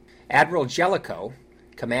tech. Admiral Jellicoe,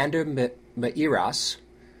 Commander Mairas,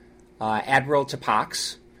 Admiral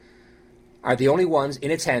Tapax are the only ones in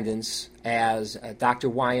attendance as Dr.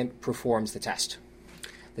 Wyant performs the test.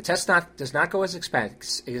 The test does not go as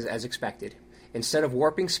expected. Instead of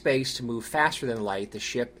warping space to move faster than light, the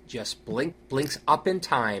ship just blinks up in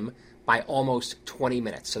time by almost 20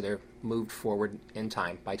 minutes. So they're moved forward in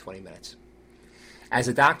time by 20 minutes. As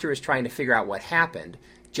the doctor is trying to figure out what happened,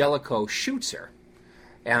 Jellicoe shoots her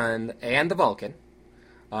and the Vulcan.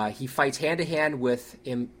 He fights hand-to-hand with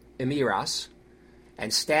Emiras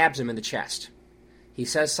and stabs him in the chest. He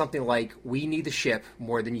says something like, "We need the ship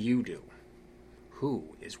more than you do."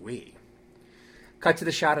 Who is we? Cut to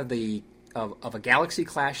the shot of a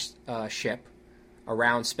Galaxy-class ship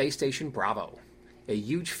around Space Station Bravo. A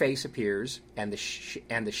huge face appears, and the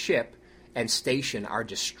ship and station are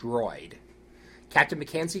destroyed. Captain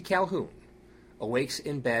Mackenzie Calhoun awakes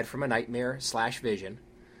in bed from a nightmare/vision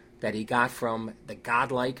that he got from the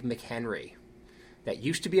godlike McHenry, that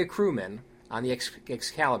used to be a crewman on the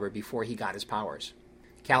Excalibur before he got his powers.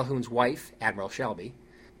 Calhoun's wife, Admiral Shelby,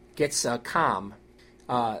 gets a comm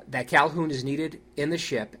that Calhoun is needed in the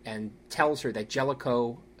ship and tells her that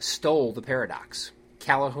Jellicoe stole the Paradox.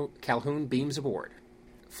 Calhoun beams aboard.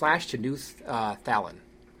 Flash to New Thallon.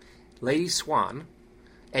 Lady Swan,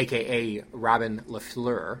 a.k.a. Robin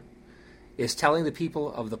LaFleur, is telling the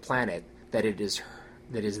people of the planet that it is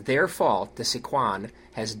their fault the Sequan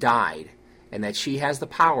has died and that she has the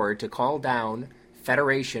power to call down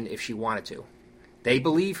Federation if she wanted to. They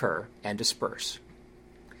believe her and disperse.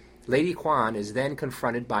 Lady Kwan is then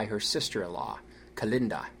confronted by her sister-in-law,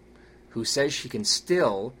 Kalinda, who says she can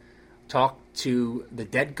still talk to the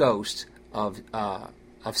dead ghost of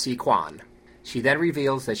Sequan. She then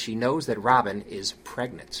reveals that she knows that Robin is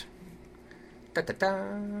pregnant.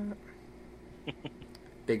 Da-da-da.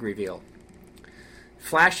 Big reveal.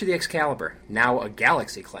 Flash to the Excalibur, now a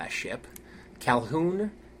Galaxy-class ship.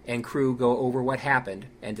 Calhoun and crew go over what happened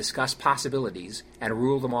and discuss possibilities and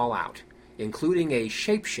rule them all out, including a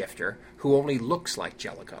shapeshifter who only looks like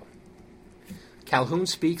Jellicoe. Calhoun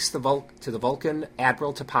speaks to the Vulcan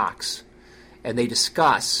Admiral Tapax, and they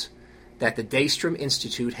discuss that the Daystrom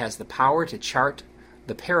Institute has the power to chart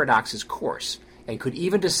the Paradox's course and could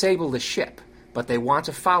even disable the ship, but they want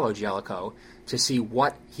to follow Jellicoe to see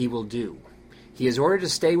what he will do. He is ordered to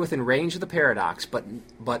stay within range of the Paradox, but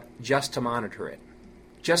just to monitor it.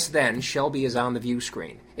 Just then, Shelby is on the view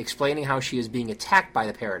screen, explaining how she is being attacked by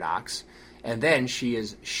the Paradox, and then she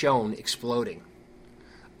is shown exploding.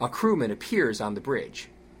 A crewman appears on the bridge,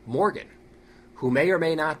 Morgan, who may or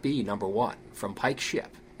may not be number one from Pike's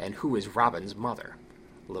ship, and who is Robin's mother.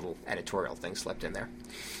 A little editorial thing slipped in there.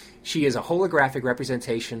 She is a holographic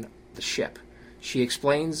representation of the ship. She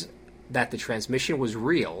explains that the transmission was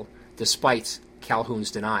real, despite Calhoun's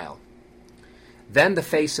denial. Then the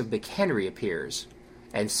face of McHenry appears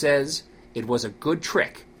and says it was a good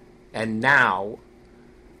trick, and now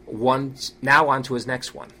on to his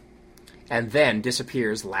next one, and then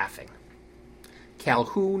disappears laughing.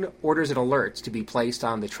 Calhoun orders an alert to be placed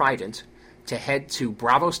on the Trident to head to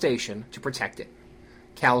Bravo Station to protect it.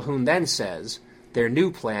 Calhoun then says their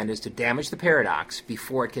new plan is to damage the Paradox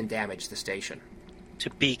before it can damage the station. To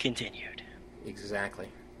be continued. Exactly.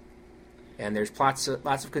 And there's lots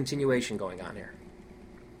of continuation going on here.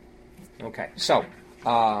 Okay, so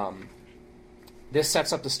this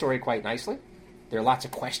sets up the story quite nicely. There are lots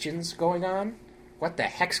of questions going on. What the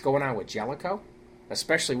heck's going on with Jellicoe?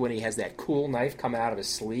 Especially when he has that cool knife coming out of his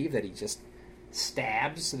sleeve that he just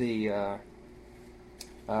stabs the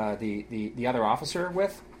other officer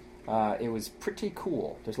with. It was pretty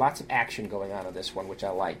cool. There's lots of action going on in this one, which I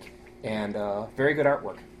like. And very good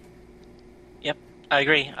artwork. Yep, I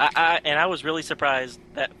agree. I was really surprised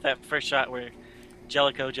that first shot where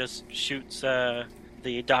Jellicoe just shoots the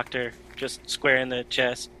doctor just square in the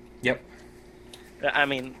chest. Yep. I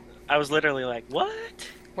mean, I was literally like, what?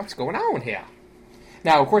 What's going on here?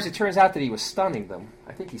 Now, of course, it turns out that he was stunning them.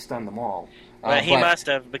 I think he stunned them all. But he must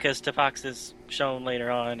have, because Topax is shown later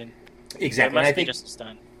on, and exactly. it must be just a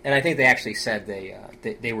stun. And I think they actually said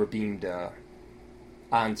they were beamed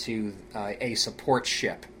onto a support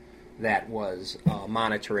ship that was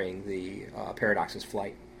monitoring the Paradox's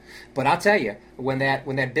flight. But I'll tell you, when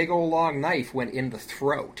that big old long knife went in the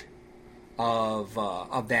throat of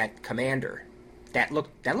that commander, that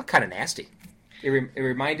looked kind of nasty. It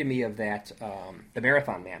reminded me of that the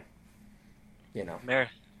Marathon Man. You know,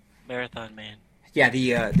 Marathon Man.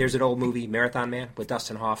 Yeah, there's an old movie, Marathon Man, with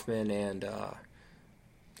Dustin Hoffman and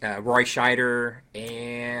Roy Scheider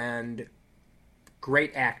and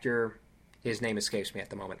great actor. His name escapes me at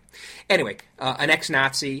the moment. Anyway, an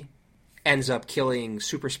ex-Nazi ends up killing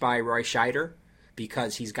super spy Roy Scheider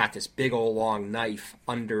because he's got this big old long knife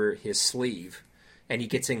under his sleeve, and he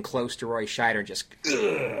gets in close to Roy Scheider and just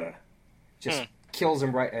kills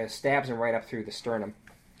him stabs him right up through the sternum.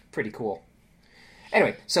 Pretty cool.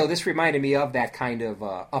 Anyway, so this reminded me of that kind of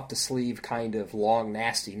up the sleeve kind of long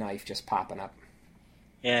nasty knife just popping up.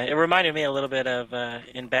 Yeah, it reminded me a little bit of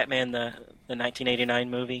in Batman the 1989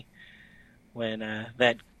 movie when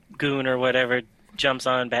that goon or whatever jumps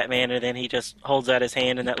on Batman and then he just holds out his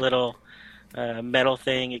hand and that little metal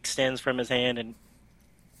thing extends from his hand and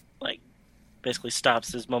like basically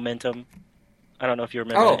stops his momentum. I don't know if you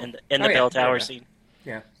remember that in the Bell Tower scene.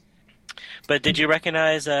 Yeah. But did you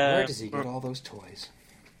recognize... where does he get all those toys?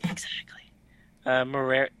 Exactly.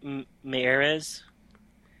 Mieres.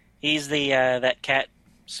 He's the that cat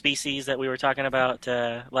species that we were talking about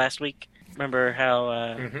last week. Remember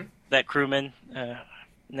how that crewman...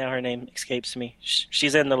 now her name escapes me.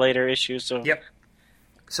 She's in the later issues. So. Yep.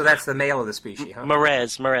 So that's the male of the species, huh?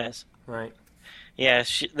 Mieres. Right. Yeah,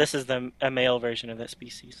 this is a male version of that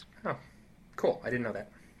species. Oh, cool. I didn't know that.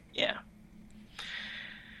 Yeah.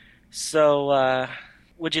 So,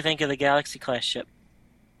 what'd you think of the Galaxy-class ship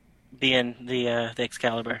being the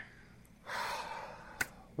Excalibur?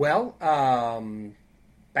 Well,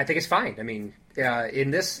 I think it's fine. I mean,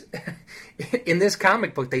 in this in this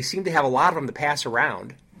comic book, they seem to have a lot of them to pass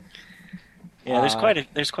around. Yeah,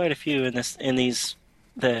 there's quite a few in these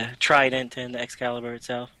the Trident and the Excalibur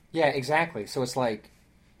itself. Yeah, exactly. So it's like,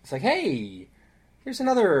 hey, here's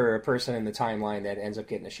another person in the timeline that ends up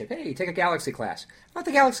getting a ship. Hey, take a Galaxy class. I thought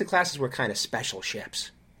the Galaxy classes were kind of special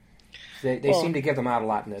ships. They seem to give them out a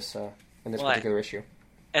lot in this particular issue.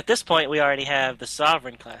 At this point, we already have the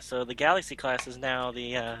Sovereign class, so the Galaxy class is now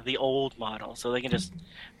the old model, so they can just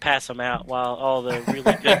pass them out while all the really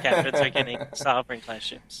good captains are getting Sovereign class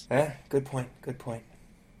ships. Good point.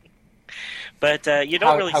 But you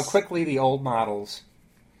don't really... How quickly the old models,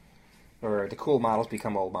 or the cool models,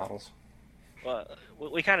 become old models. Well,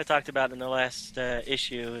 what we kind of talked about in the last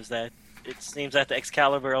issue is that it seems that the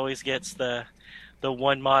Excalibur always gets the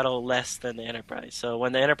one model less than the Enterprise. So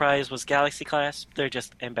when the Enterprise was Galaxy class, they're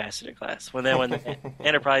just Ambassador class. When the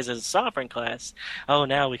Enterprise is Sovereign class,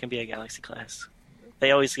 now we can be a Galaxy class.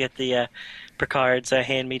 They always get the Picard's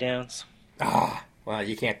hand-me-downs. Well,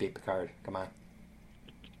 you can't beat Picard. Come on.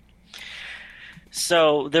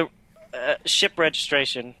 So the ship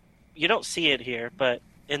registration, you don't see it here, but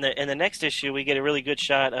in the next issue, we get a really good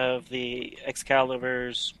shot of the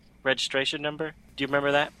Excalibur's registration number. Do you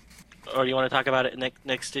remember that? Or do you want to talk about it in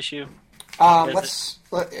next issue? Okay,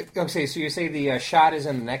 so you say the shot is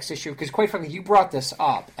in the next issue? Because quite frankly, you brought this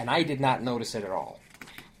up, and I did not notice it at all.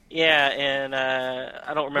 Yeah, and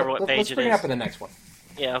I don't remember what page it is. Let's bring it up in the next one.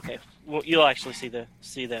 Yeah, okay. Well, you'll actually see the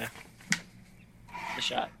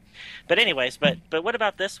shot. But anyways, but what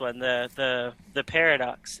about this one, the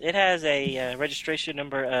Paradox? It has a registration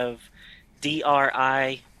number of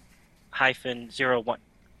DRI-01.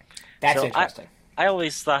 That's interesting. I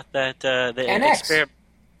always thought that the NX.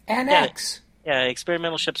 NX. Yeah,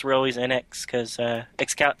 experimental ships were always NX because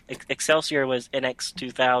Excelsior was NX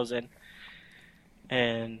 2000,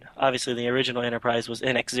 and obviously the original Enterprise was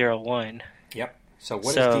NX-01. Yep. So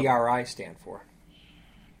what does DRI stand for?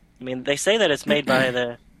 I mean, they say that it's made by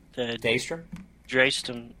the Daystrom?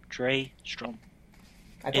 Daystrom. I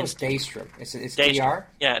thought it was Daystrom. It's Daystrom. DR?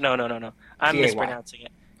 Yeah, no. I'm D-A-Y. mispronouncing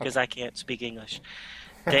it because I can't speak English.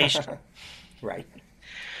 Daystrom. Right.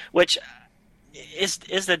 Which is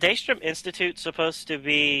the Daystrom Institute supposed to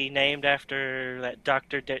be named after that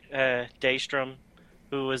Dr. Daystrom,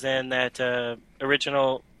 who was in that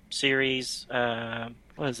original series?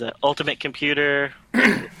 What is it? Ultimate Computer.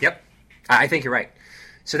 Yep, I think you're right.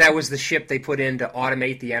 So that was the ship they put in to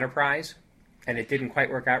automate the Enterprise, and it didn't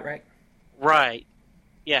quite work out right. Right.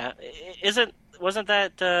 Yeah. Wasn't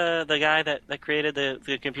that the guy that created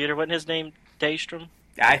the computer? Wasn't his name Daystrom?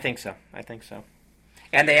 I think so.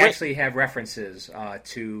 And they actually have references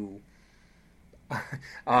to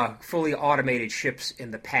fully automated ships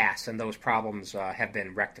in the past, and those problems have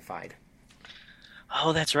been rectified.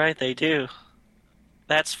 Oh, that's right, they do.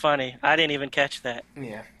 That's funny. I didn't even catch that.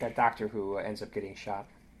 Yeah, that doctor who ends up getting shot.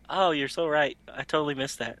 Oh, you're so right. I totally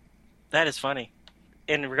missed that. That is funny.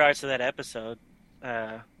 In regards to that episode,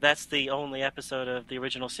 that's the only episode of the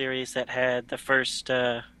original series that had the first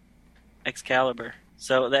Excalibur.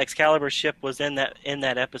 So the Excalibur ship was in that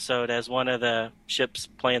episode as one of the ships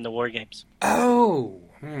playing the war games. Oh,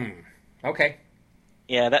 okay.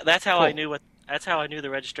 Yeah, that's how Cool. I knew That's how I knew the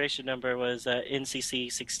registration number was NCC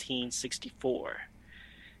 1664,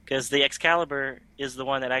 because the Excalibur is the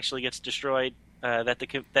one that actually gets destroyed. That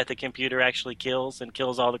the computer actually kills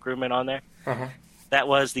all the crewmen on there. Uh-huh. That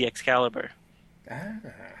was the Excalibur. Ah.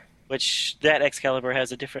 Which that Excalibur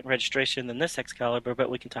has a different registration than this Excalibur, but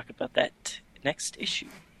we can talk about that next issue.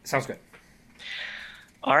 Sounds good.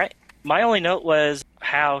 All right. My only note was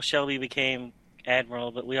how Shelby became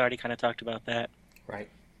Admiral, but we already kind of talked about that. Right.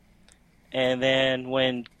 And then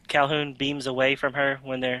when Calhoun beams away from her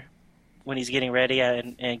when he's getting ready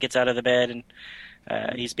and gets out of the bed and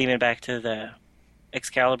he's beaming back to the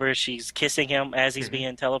Excalibur, she's kissing him as he's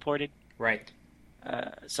being teleported. Right.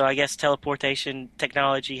 So I guess teleportation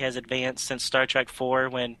technology has advanced since Star Trek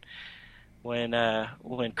IV when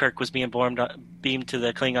Kirk was being beamed to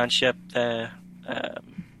the Klingon ship.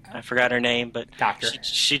 I forgot her name, but Doctor.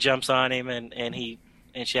 She jumps on him and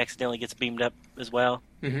she accidentally gets beamed up as well.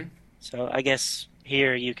 Mm-hmm. So I guess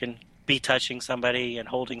here you can be touching somebody and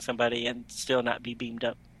holding somebody and still not be beamed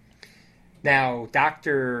up. Now,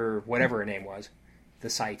 Dr. whatever her name was, the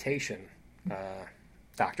citation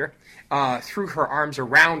doctor, threw her arms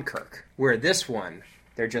around Kirk, where this one,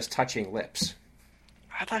 they're just touching lips.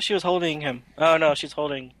 I thought she was holding him. Oh, no, she's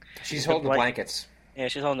holding... She's holding the blankets. Yeah,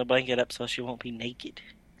 she's holding the blanket up so she won't be naked.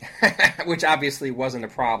 Which obviously wasn't a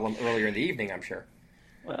problem earlier in the evening, I'm sure.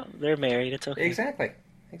 Well, they're married. It's okay. Exactly.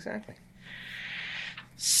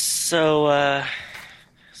 So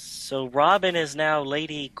Robin is now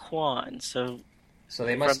Lady Kwan. So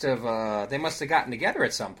they must have gotten together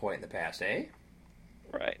at some point in the past, eh?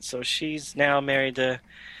 Right. So she's now married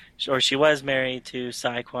she was married to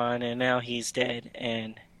Sai Kwan, and now he's dead,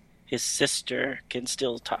 and his sister can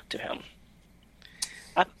still talk to him.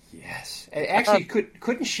 Yes. Actually,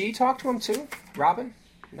 couldn't she talk to him too, Robin?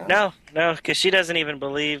 No, because she doesn't even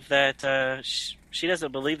believe that. She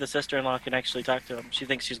doesn't believe the sister-in-law can actually talk to him. She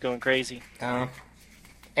thinks she's going crazy.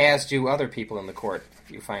 As do other people in the court.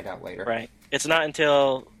 You find out later. Right. It's not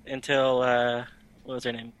until what was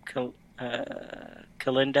her name?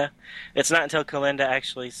 Kalinda. It's not until Kalinda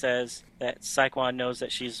actually says that Saquon knows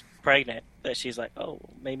that she's pregnant that she's like, oh,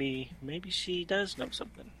 maybe she does know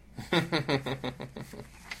something.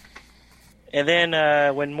 And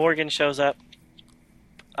then when Morgan shows up,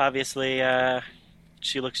 obviously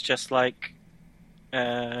she looks just like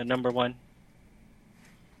number one.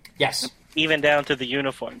 Yes. Even down to the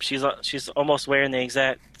uniform. She's almost wearing the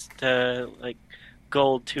exact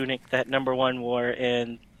gold tunic that number one wore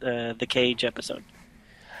in the Cage episode.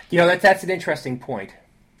 You know, that's an interesting point.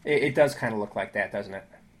 It does kind of look like that, doesn't it?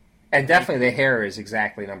 And definitely the hair is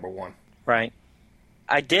exactly number one. Right.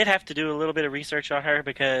 I did have to do a little bit of research on her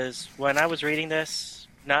because when I was reading this,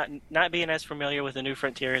 not being as familiar with the New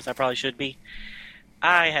Frontier as I probably should be,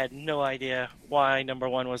 I had no idea why number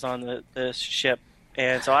one was on the ship.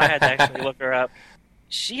 And so I had to actually look her up.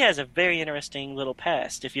 She has a very interesting little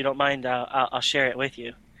past. If you don't mind, I'll share it with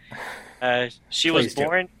you. She was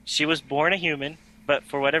born a human, but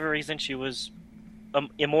for whatever reason, she was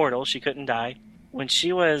immortal. She couldn't die. When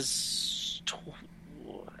she was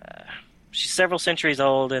she's several centuries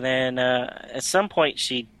old, and then at some point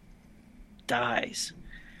she dies.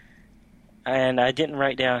 And I didn't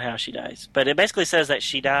write down how she dies, but it basically says that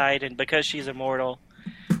she died, and because she's immortal,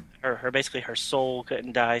 her soul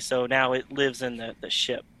couldn't die, so now it lives in the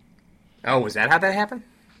ship. Oh, was that how that happened?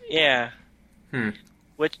 Yeah.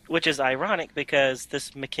 Which is ironic because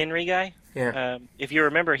this McHenry guy, if you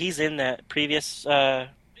remember, he's in that previous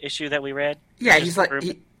issue that we read. Yeah, he's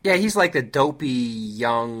like the dopey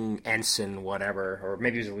young ensign, whatever, or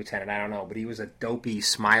maybe he was a lieutenant, I don't know, but he was a dopey,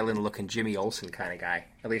 smiling-looking Jimmy Olsen kind of guy.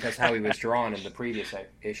 At least that's how he was drawn in the previous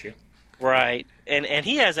issue. Right, and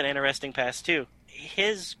he has an interesting past, too.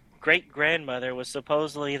 His great-grandmother was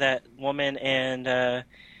supposedly that woman in the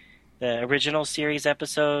original series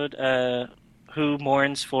episode, Who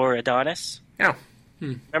Mourns for Adonis? Yeah.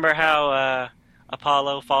 Remember how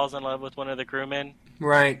Apollo falls in love with one of the crewmen?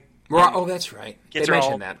 Right. Oh, that's right. They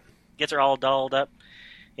mentioned that. Gets her all dolled up.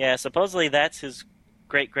 Yeah, supposedly that's his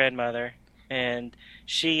great-grandmother, and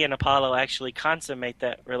she and Apollo actually consummate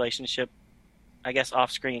that relationship, I guess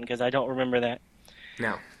off screen, because I don't remember that.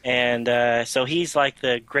 No. And so he's like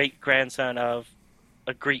the great grandson of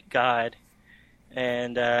a Greek god,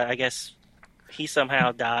 and I guess he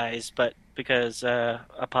somehow dies, but because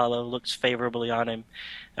Apollo looks favorably on him,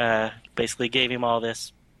 basically gave him all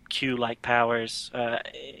this Q-like powers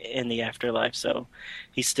in the afterlife. So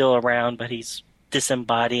he's still around, but he's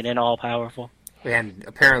disembodied and all-powerful. And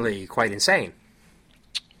apparently quite insane.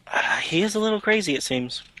 He is a little crazy, it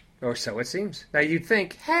seems. Or so it seems. Now you'd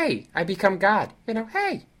think, hey, I become God.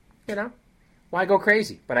 Hey, why go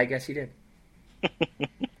crazy? But I guess he did.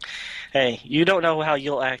 Hey, you don't know how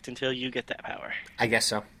you'll act until you get that power. I guess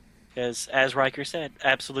so. Because, as Riker said,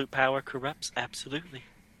 absolute power corrupts absolutely.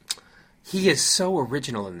 He is so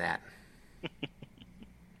original in that.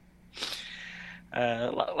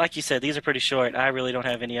 Like you said, these are pretty short. I really don't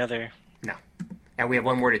have any other. No. And we have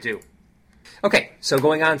one more to do. Okay, so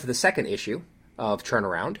going on to the second issue of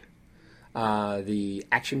Turnaround. The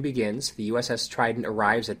action begins. The USS Trident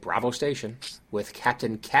arrives at Bravo Station with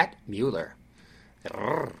Captain Kat Mueller.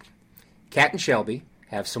 Kat and Shelby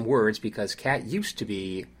have some words because Kat used to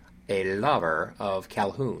be a lover of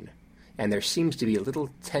Calhoun, and there seems to be a little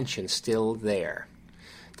tension still there.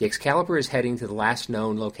 The Excalibur is heading to the last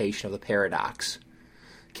known location of the Paradox.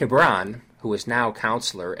 Kibran, who is now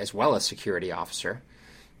counselor as well as security officer,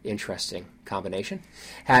 interesting combination,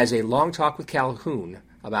 has a long talk with Calhoun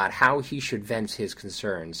about how he should vent his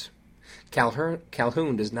concerns.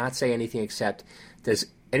 Calhoun does not say anything except, does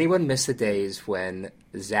anyone miss the days when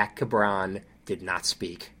Zach Kibran did not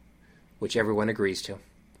speak? Which everyone agrees to.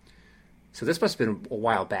 So this must have been a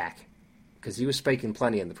while back, because he was speaking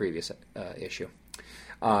plenty in the previous issue.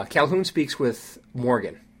 Calhoun speaks with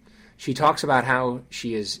Morgan. She talks about how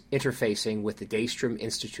she is interfacing with the Daystrom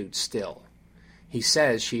Institute still. He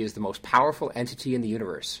says she is the most powerful entity in the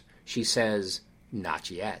universe. She says, not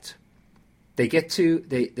yet. They get to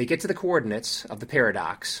the coordinates of the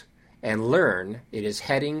Paradox and learn it is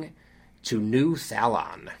heading to New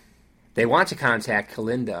Thalon. They want to contact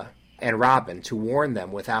Kalinda and Robin to warn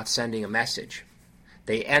them without sending a message.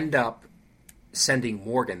 They end up sending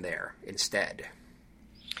Morgan there instead.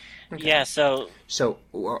 Okay. Yeah, so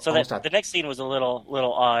the next scene was a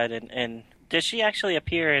little odd, and did she actually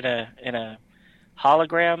appear in a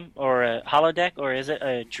hologram or a holodeck, or is it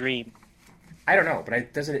a dream? I don't know,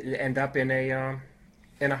 but doesn't it end up in a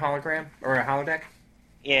hologram or a holodeck?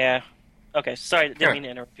 Yeah. Okay, sorry, didn't mean to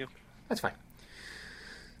interrupt you. That's fine.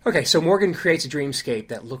 Okay, so Morgan creates a dreamscape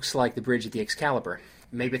that looks like the bridge of the Excalibur.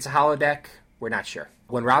 Maybe it's a holodeck, we're not sure.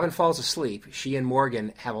 When Robin falls asleep, she and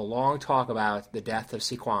Morgan have a long talk about the death of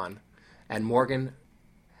Sequan, and Morgan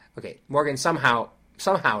somehow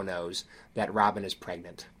knows that Robin is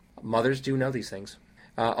pregnant. Mothers do know these things.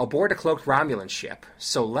 Aboard a cloaked Romulan ship,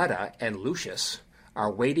 Soletta and Lucius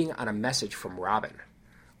are waiting on a message from Robin.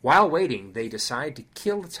 While waiting, they decide to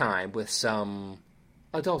kill the time with some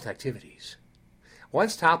adult activities.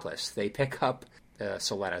 Once topless, they pick up,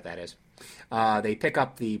 Soletta that is, they pick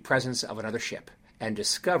up the presence of another ship and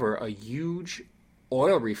discover a huge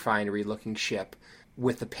oil refinery-looking ship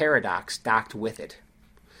with the Paradox docked with it.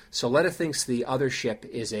 Soletta thinks the other ship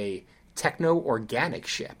is a techno-organic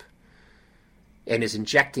ship and is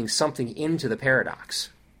injecting something into the Paradox.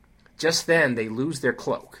 Just then, they lose their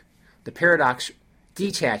cloak. The Paradox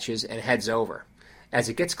detaches and heads over. As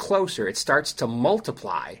it gets closer, it starts to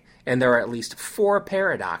multiply, and there are at least 4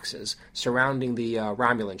 Paradoxes surrounding the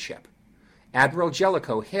Romulan ship. Admiral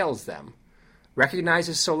Jellicoe hails them,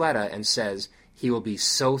 recognizes Soletta, and says he will be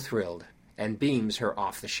so thrilled, and beams her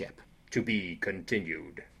off the ship. To be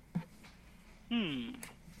continued.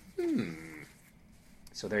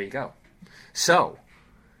 So there you go. So,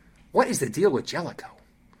 what is the deal with Jellicoe?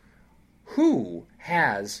 Who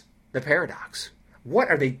has the Paradox? What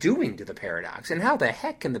are they doing to the Paradox? And how the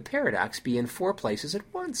heck can the Paradox be in 4 places at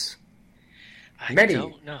once? I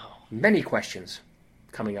don't know. Many questions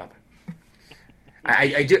coming up.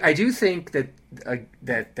 I do think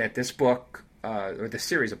that this book, or the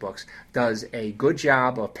series of books, does a good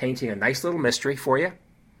job of painting a nice little mystery for you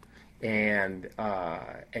and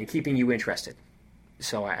keeping you interested.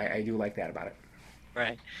 So I do like that about it.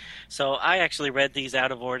 Right. So I actually read these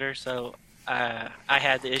out of order. So I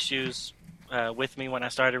had the issues with me when I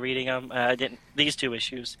started reading them. These 2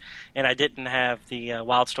 issues, and I didn't have the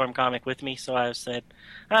Wildstorm comic with me. So I said,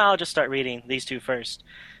 I'll just start reading these 2 first.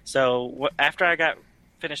 So after I got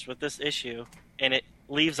finished with this issue, and it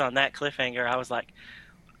leaves on that cliffhanger, I was like,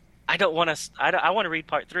 I want to read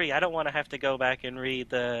part 3. I don't want to have to go back and read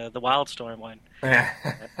the Wildstorm one.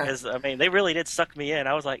 Because, I mean, they really did suck me in.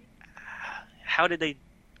 I was like, how did they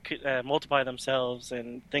multiply themselves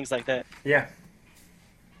and things like that. Yeah.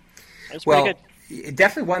 It's pretty Well, good.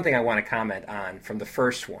 definitely one thing I want to comment on from the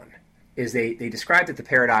first one is they described that the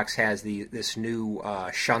Paradox has this new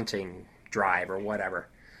shunting drive or whatever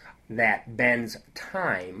that bends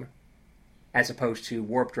time as opposed to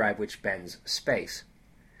warp drive, which bends space.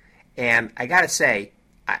 And I gotta say,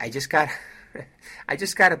 I just got I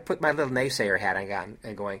just got to put my little naysayer hat on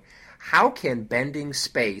and going, how can bending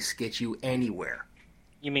space get you anywhere?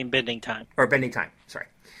 You mean bending time? Or bending time, sorry.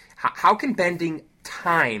 How can bending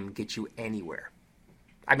time get you anywhere?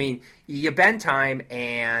 I mean, you bend time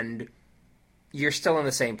and you're still in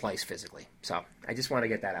the same place physically. So I just want to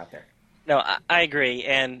get that out there. No, I agree,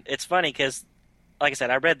 and it's funny because, like I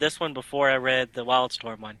said, I read this one before I read the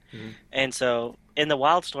Wildstorm one, and so in the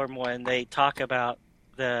Wildstorm one, they talk about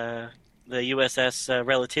the USS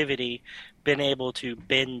Relativity being able to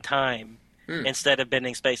bend time instead of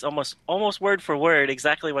bending space, almost word for word,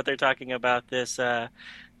 exactly what they're talking about this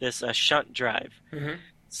shunt drive.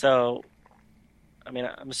 So, I mean,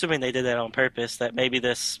 I'm assuming they did that on purpose. That maybe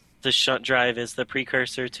this shunt drive is the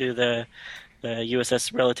precursor to the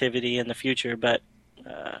USS Relativity in the future, but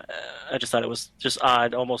I just thought it was just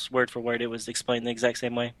odd, almost word for word. It was explained the exact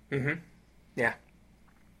same way. Yeah.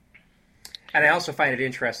 And I also find it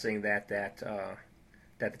interesting that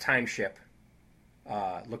the time ship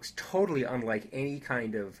looks totally unlike any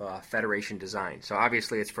kind of Federation design. So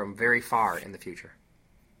obviously, it's from very far in the future.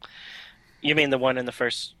 You mean the one in the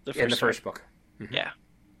first in the first book? Yeah,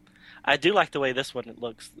 I do like the way this one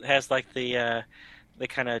looks. It has like the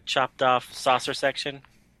kind of chopped off saucer section.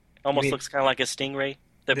 Almost looks kind of like a stingray.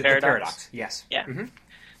 The Paradox. The Paradox, yes. Yeah.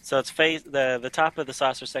 So it's the top of the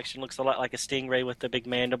saucer section looks a lot like a stingray with the big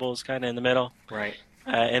mandibles kind of in the middle. Right.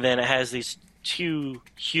 And then it has these two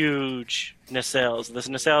huge nacelles. The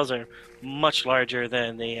nacelles are much larger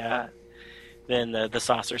than the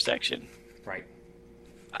saucer section. Right.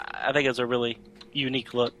 I think it's a really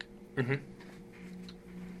unique look. A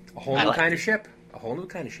whole new kind of ship. A whole new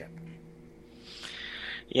kind of ship.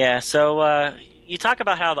 Yeah, so you talk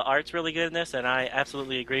about how the art's really good in this, and I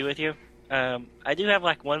absolutely agree with you. I do have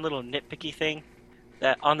like one little nitpicky thing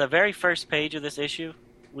that on the very first page of this issue,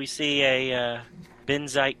 we see a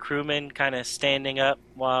Benzite crewman kind of standing up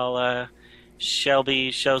while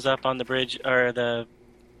Shelby shows up on the bridge, or the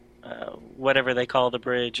whatever they call the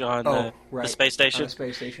bridge on the space station. On the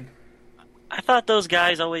space station. I thought those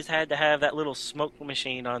guys always had to have that little smoke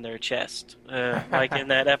machine on their chest, like in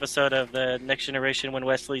that episode of the Next Generation when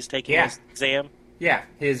Wesley's taking his exam. Yeah,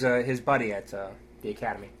 his buddy at the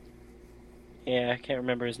academy. Yeah, I can't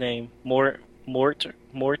remember his name.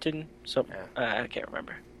 Morton? Something. I can't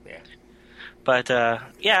remember. Yeah. But,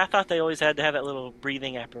 yeah, I thought they always had to have that little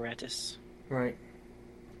breathing apparatus. Right.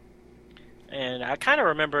 And I kind of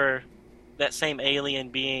remember that same alien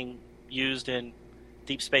being used in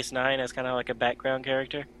Deep Space Nine as kind of like a background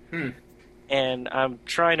character. And I'm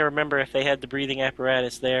trying to remember if they had the breathing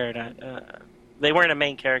apparatus there. And they weren't a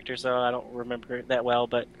main character, so I don't remember it that well,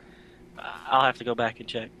 but I'll have to go back and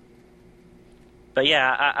check. But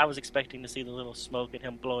yeah, I was expecting to see the little smoke and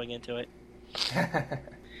him blowing into it.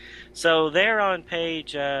 So they're on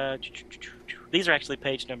page... these are actually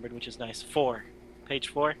page numbered, which is nice. 4. Page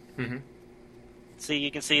 4. See,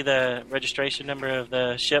 you can see the registration number of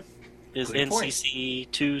the ship is NCC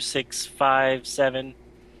 2657A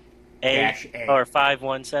or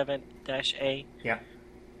 517-A. Yeah.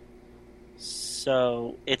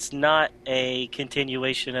 So it's not a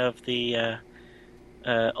continuation of the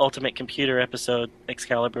Ultimate Computer episode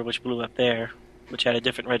Excalibur, which blew up there, which had a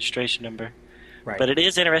different registration number. Right. But it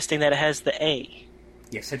is interesting that it has the A.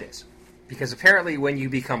 Yes, it is. Because apparently when you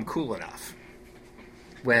become cool enough,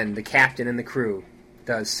 when the captain and the crew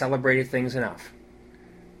does celebrated things enough,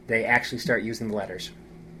 they actually start using the letters.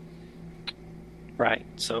 Right.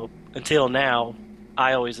 So until now,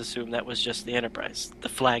 I always assumed that was just the Enterprise, the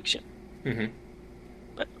flagship.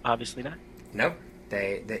 But obviously not. Nope.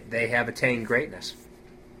 They have attained greatness.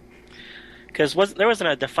 Because there wasn't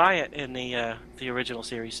a Defiant in the original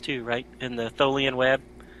series too, right? In the Tholian web,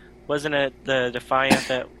 wasn't it the Defiant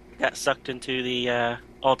that got sucked into the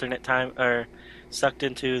alternate time, or sucked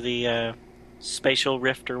into the spatial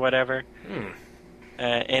rift or whatever?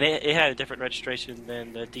 And it had a different registration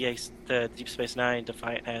than the Deep Space Nine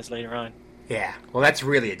Defiant has later on. Yeah. Well, that's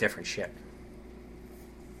really a different ship.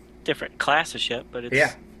 Different class of ship, but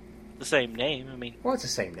it's the same name. I mean, well, it's the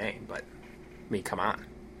same name, but I mean, come on.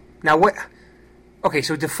 Now what? Okay,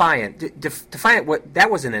 so Defiant. Defiant. What?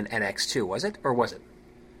 That wasn't an NX2, was it, or was it?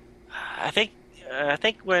 I think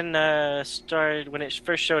when when it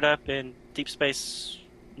first showed up in Deep Space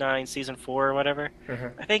Nine Season 4 or whatever,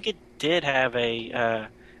 I think it did have a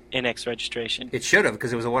NX registration. It should have,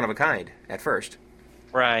 because it was a one of a kind at first.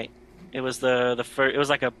 Right. It was the first. It was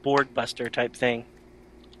like a board buster type thing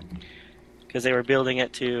because they were building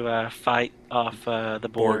it to fight off the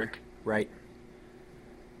Borg. Right.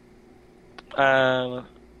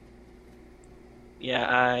 Yeah,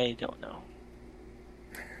 I don't know.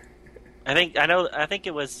 I think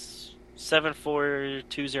it was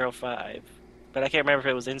 74205, but I can't remember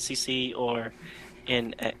if it was NCC or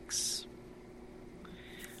NX.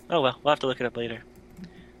 Oh well, we'll have to look it up later.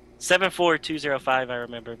 74205 I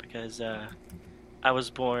remember because I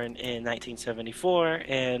was born in 1974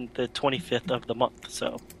 and the 25th of the month,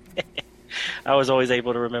 so I was always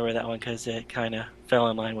able to remember that one because it kind of fell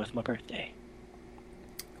in line with my birthday.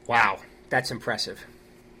 Wow, that's impressive.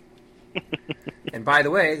 And by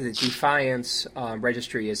the way, the Defiance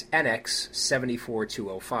registry is NX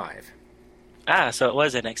 74205. Ah, so it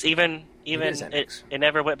was NX. Even is NX. It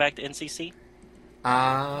never went back to NCC?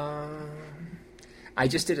 I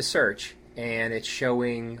just did a search, and it's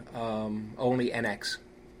showing only NX.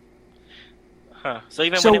 Huh. So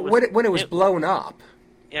even when it was blown up...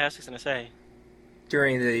 Yeah, I was just going to say.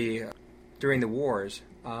 During the wars,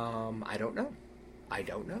 I don't know.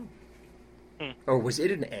 Or was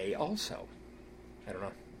it an A also? I don't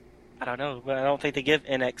know. I don't know, but I don't think they give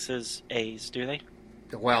NXs A's, do they?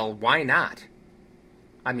 Well, why not?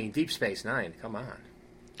 I mean, Deep Space Nine, come on.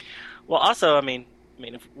 Well, also, I mean,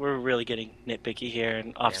 if we're really getting nitpicky here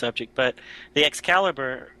and off subject, but the the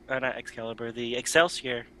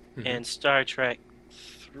Excelsior in Star Trek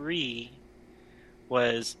 3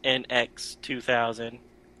 was NX 2000.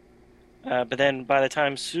 But then by the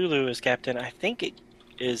time Sulu is captain, I think it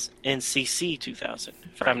is NCC 2000,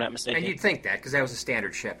 if I'm not mistaken. And you'd think that, because that was a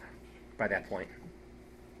standard ship by that point.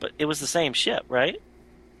 But it was the same ship, right?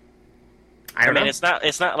 I mean, it's not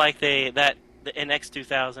like the NX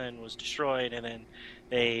 2000 was destroyed and then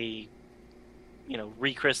they,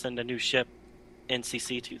 rechristened a new ship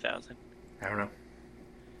NCC 2000. I don't know.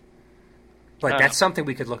 But that's something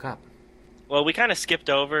we could look up. Well, we kind of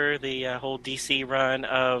skipped over the whole DC run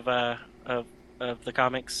of the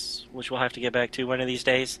comics, which we'll have to get back to one of these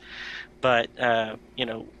days. But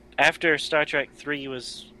after Star Trek 3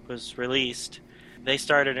 was released, they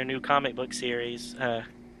started a new comic book series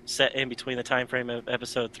set in between the time frame of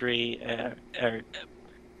Episode 3, or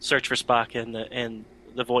Search for Spock and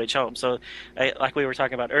the Voyage Home. So, like we were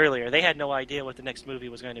talking about earlier, they had no idea what the next movie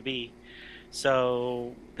was going to be.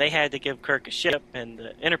 So they had to give Kirk a ship, and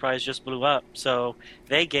the Enterprise just blew up. So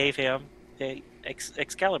they gave him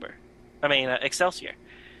Excelsior.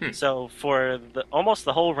 So for almost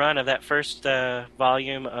the whole run of that first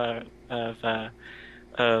volume of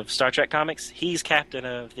Star Trek comics, he's captain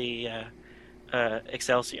of the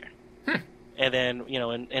Excelsior. And then,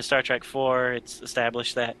 in Star Trek 4, it's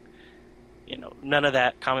established that, none of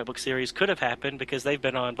that comic book series could have happened because they've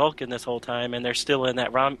been on Vulcan this whole time, and they're still in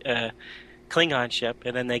that Klingon ship,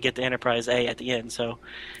 and then they get the Enterprise A at the end. So,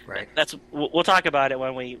 right. We'll talk about it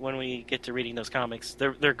when we get to reading those comics.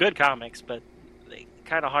 They're good comics, but they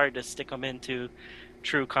kind of hard to stick them into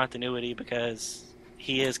true continuity because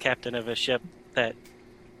he is captain of a ship that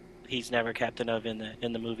he's never captain of in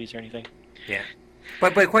the movies or anything. Yeah.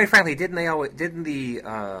 But quite frankly, didn't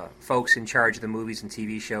the folks in charge of the movies and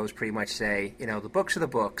TV shows pretty much say, the books are the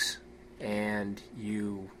books, and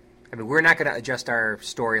we're not going to adjust our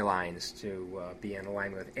storylines to be in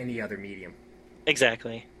alignment with any other medium.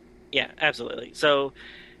 Exactly. Yeah, absolutely. So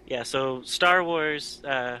Star Wars,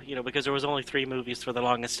 because there was only 3 movies for the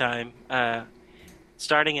longest time,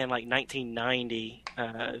 starting in 1990,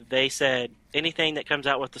 they said anything that comes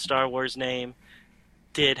out with the Star Wars name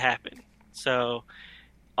did happen. So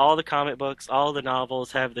all the comic books, all the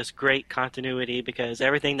novels have this great continuity because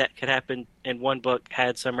everything that could happen in one book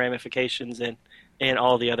had some ramifications in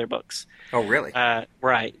all the other books. Oh, really?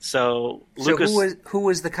 Right. So Lucas, who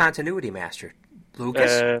was the continuity master?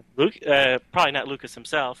 Lucas? Probably not Lucas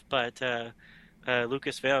himself, but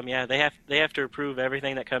Lucasfilm. Yeah, they have to approve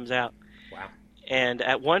everything that comes out. Wow. And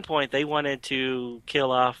at one point, they wanted to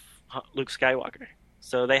kill off Luke Skywalker.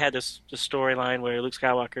 So they had this storyline where Luke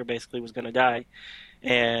Skywalker basically was going to die,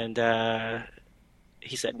 and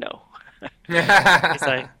he said no. He's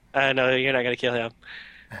like, no, you're not going to kill him.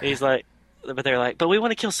 He's like, but they're like, but we want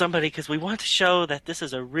to kill somebody because we want to show that this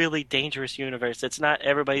is a really dangerous universe. It's not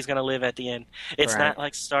everybody's going to live at the end. It's not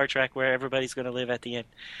like Star Trek where everybody's going to live at the end.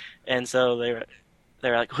 And so they're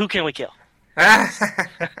like, who can we kill?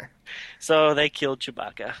 So they killed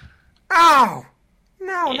Chewbacca. Oh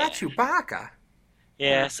no, not Chewbacca.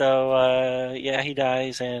 Yeah, so he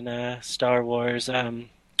dies in Star Wars.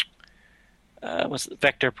 Was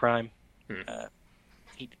Vector Prime?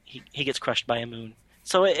 He gets crushed by a moon.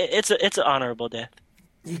 So it's an honorable death.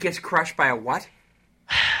 He gets crushed by a what?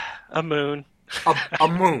 A moon, A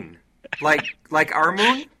moon, like our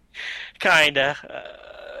moon. kinda.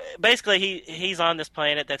 Basically, he's on this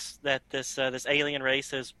planet this alien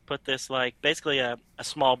race has put this like basically a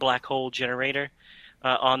small black hole generator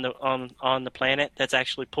on the planet that's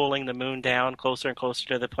actually pulling the moon down closer and closer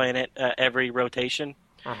to the planet every rotation.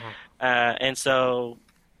 Uh-huh. And so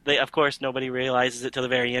they, of course, nobody realizes it till the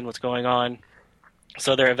very end what's going on.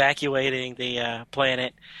 So they're evacuating the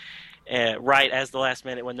planet right as the last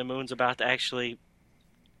minute when the moon's about to actually,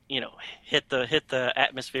 hit the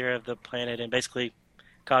atmosphere of the planet and basically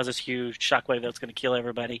cause this huge shockwave that's going to kill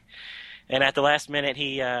everybody. And at the last minute,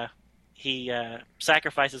 he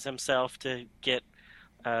sacrifices himself to get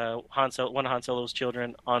one of Han Solo's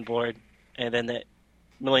children on board, and then the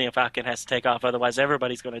Millennium Falcon has to take off. Otherwise,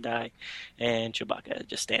 everybody's going to die, and Chewbacca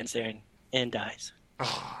just stands there and dies.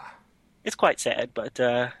 Oh. It's quite sad, but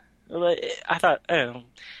I thought it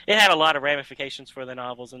had a lot of ramifications for the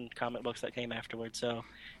novels and comic books that came afterwards. So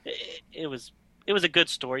it was a good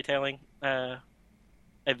storytelling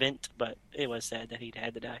event, but it was sad that he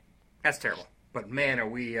had to die. That's terrible. But man, are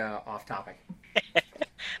we off topic?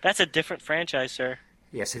 That's a different franchise, sir.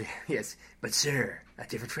 Yes, yes. But sir, a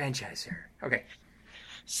different franchise, sir. Okay.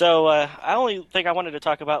 So I only thing I wanted to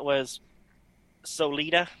talk about was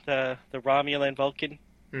Solita, the Romulan Vulcan,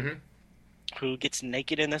 Mm-hmm. who gets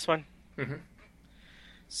naked in this one. Mm-hmm.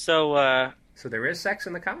 So So there is sex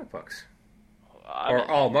in the comic books, I or mean,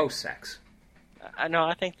 almost sex. I know.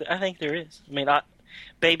 I think there is. I mean,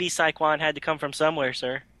 baby Saquon had to come from somewhere,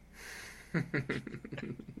 sir.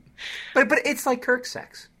 But it's like Kirk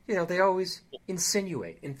sex. They always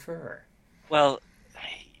insinuate, infer. Well,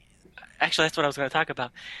 actually, that's what I was going to talk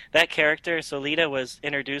about. That character, Solita, was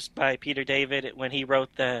introduced by Peter David when he wrote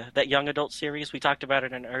that young adult series. We talked about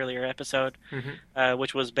it in an earlier episode, Mm-hmm.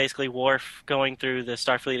 which was basically Worf going through the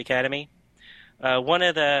Starfleet Academy. One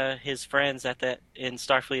of his friends in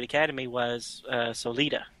Starfleet Academy was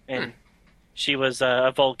Solita, and she was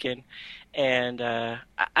a Vulcan. And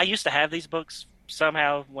I used to have these books.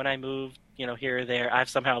 Somehow, when I moved, here or there, I've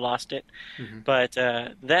somehow lost it. Mm-hmm. But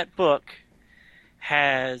that book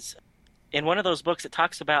has, in one of those books, it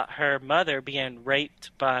talks about her mother being raped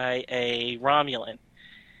by a Romulan.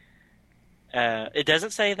 It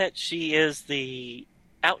doesn't say that she is the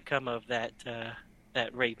outcome of that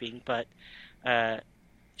raping, but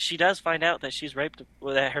she does find out that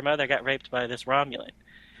that her mother got raped by this Romulan.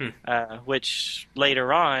 Which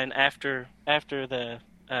later on, after the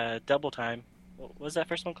Double Time, what was that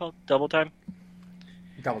first one called? Double Time?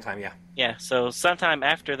 Double time, yeah. Yeah, so sometime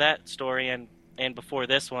after that story and before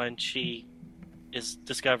this one, she is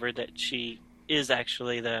discovered that she is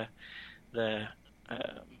actually the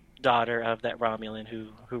daughter of that Romulan who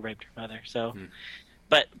raped her mother. So,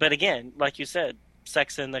 but again, like you said,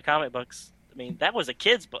 sex in the comic books. I mean, that was a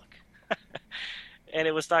kid's book, and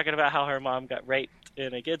it was talking about how her mom got raped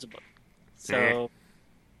in a kid's book. So,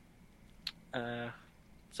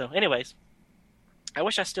 anyways, I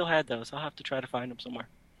wish I still had those. I'll have to try to find them somewhere,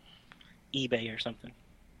 eBay or something.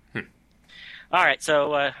 All right,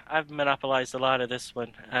 so I've monopolized a lot of this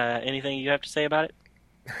one. Anything you have to say about it?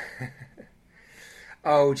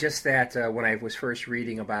 Oh, just that when I was first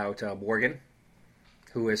reading about Morgan,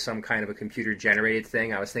 who is some kind of a computer-generated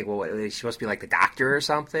thing, I was thinking, well, is she supposed to be like the Doctor or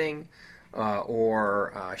something?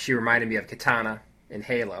 Or she reminded me of Katana in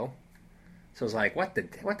Halo. So I was like, what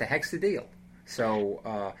the heck's the deal?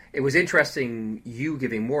 So it was interesting you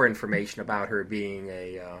giving more information about her being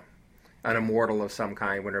an immortal of some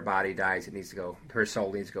kind. When her body dies, her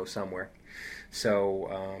soul needs to go somewhere.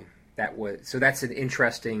 So that's an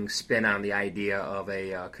interesting spin on the idea of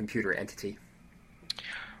a computer entity.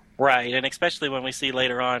 Right, and especially when we see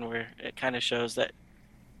later on where it kind of shows that,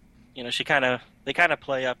 they kind of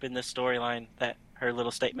play up in this storyline that her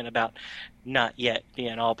little statement about not yet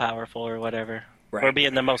being all powerful or whatever, right, or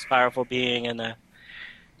being the most powerful being in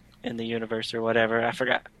the universe or whatever. I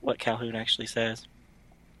forgot what Calhoun actually says.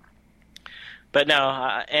 But no,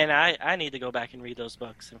 and I need to go back and read those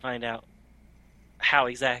books and find out how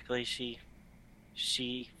exactly she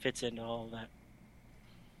fits into all of that.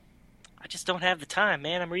 I just don't have the time,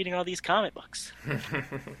 man. I'm reading all these comic books.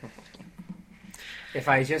 If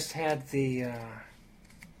I just had the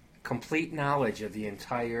complete knowledge of the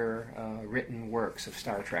entire written works of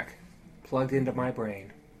Star Trek plugged into my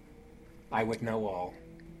brain, I would know all.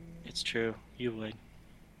 It's true. You would.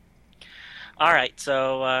 All right,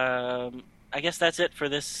 so I guess that's it for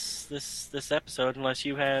this episode, unless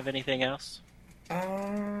you have anything else.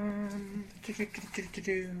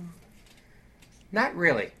 Not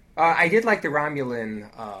really. I did like the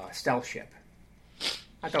Romulan stealth ship.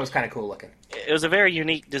 I thought it was kind of cool looking. It was a very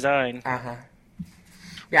unique design. Uh-huh.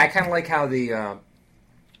 Yeah, I kind of like how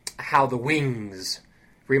the wings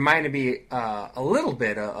reminded me a little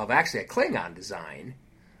bit of actually a Klingon design,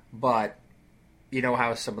 but you know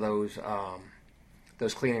how some of those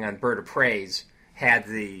Klingon bird of preys had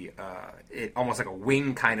it almost like a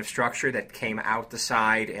wing kind of structure that came out the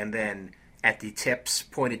side and then at the tips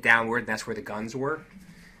pointed downward, and that's where the guns were.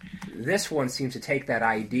 This one seems to take that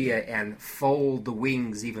idea and fold the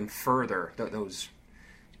wings even further, those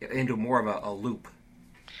into more of a loop.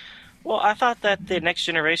 Well, I thought that the Next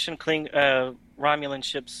Generation Romulan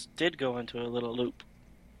ships did go into a little loop.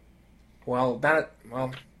 Well,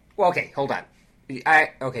 okay, hold on.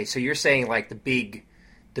 Okay, so you're saying like the big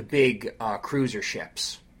cruiser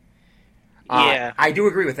ships. Yeah, I do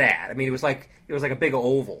agree with that. I mean, it was like a big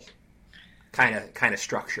oval kind of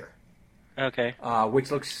structure. Okay.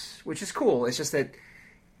 Which is cool. It's just that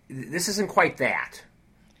this isn't quite that.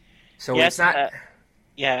 So yes, it's not.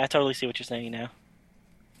 Yeah, I totally see what you're saying now.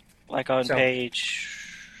 Like on page.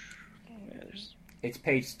 It's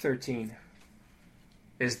page 13.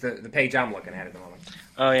 Is the page I'm looking at the moment.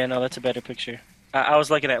 Oh yeah, no, that's a better picture. I was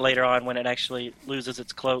looking at later on when it actually loses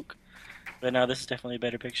its cloak, but no, this is definitely a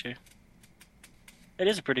better picture. It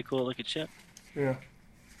is a pretty cool looking ship. Yeah,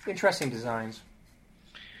 interesting designs.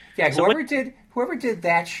 Yeah, So whoever did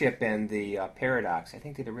that ship and the Paradox, I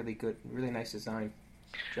think did a really nice design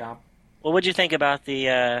job. Well, what'd you think about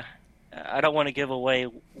the? I don't want to give away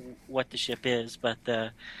what the ship is, but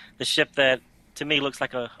the ship that to me looks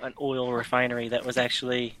like an oil refinery that was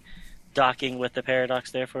actually docking with the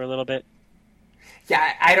Paradox there for a little bit.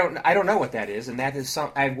 Yeah, I don't know what that is, and that is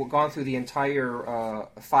some. I've gone through the entire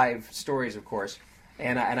 5 stories, of course,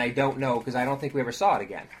 and I don't know because I don't think we ever saw it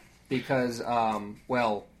again because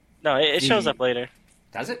No, it shows up later.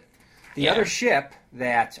 Does it? The other ship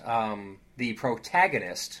that the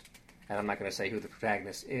protagonist, and I'm not going to say who the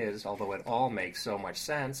protagonist is, although it all makes so much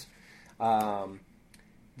sense,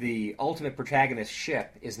 the ultimate protagonist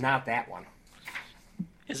ship is not that one.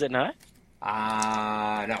 Is it not?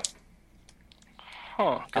 No.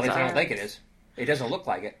 Huh. At least I don't think it is. It doesn't look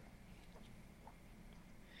like it.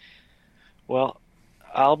 Well,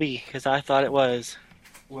 I'll be, because I thought it was.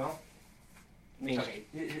 Well... Okay,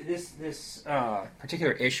 this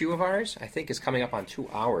particular issue of ours, I think, is coming up on 2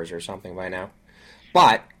 hours or something by now.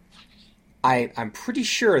 But I'm pretty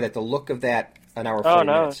sure that the look of that an hour 40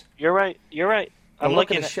 minutes. You're right. The look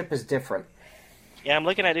of the ship is different. Yeah, I'm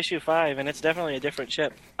looking at issue 5, and it's definitely a different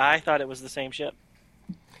ship. I thought it was the same ship.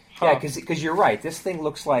 Huh. Yeah, because you're right. This thing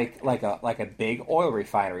looks like a big oil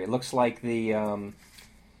refinery. It looks like the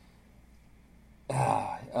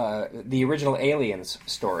original Aliens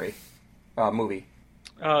story. Movie.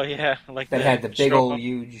 Oh yeah, like that had the big old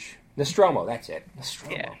huge Nostromo. That's it,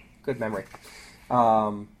 Nostromo. Yeah. Good memory.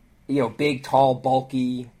 Big, tall,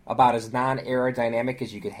 bulky, about as non-aerodynamic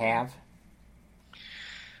as you could have.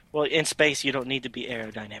 Well, in space, you don't need to be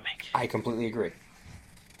aerodynamic. I completely agree.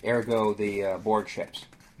 Ergo, the Borg ships,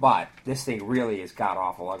 but this thing really is god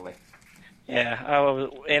awful ugly. Yeah,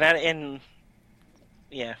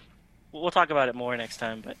 yeah, we'll talk about it more next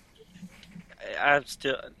time. But I'm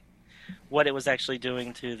still. What it was actually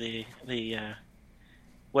doing to the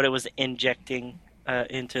what it was injecting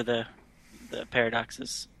into the Paradox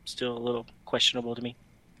is still a little questionable to me.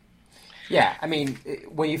 Yeah, I mean,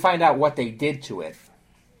 when you find out what they did to it,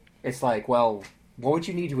 it's like, well, what would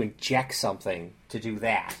you need to inject something to do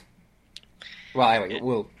that? Well, anyway,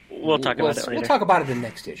 we'll talk about it later. We'll talk about it in the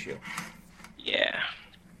next issue. Yeah.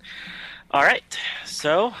 All right.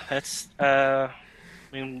 So that's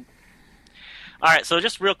all right, so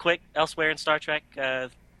just real quick, elsewhere in Star Trek, this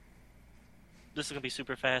is going to be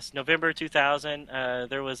super fast. November 2000,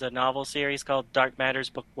 there was a novel series called Dark Matters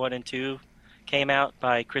Book 1 and 2 came out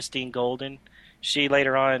by Christine Golden. She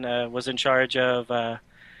later on was in charge of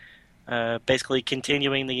basically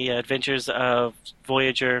continuing the adventures of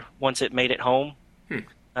Voyager once it made it home.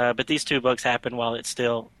 But these 2 books happened while it's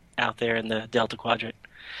still out there in the Delta Quadrant.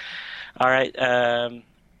 All right,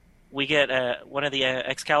 we get one of the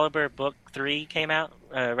Excalibur Book 3 came out,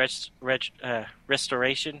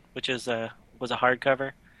 Restoration, which was a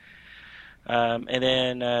hardcover, and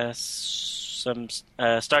then some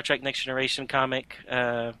Star Trek Next Generation comic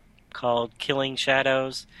called Killing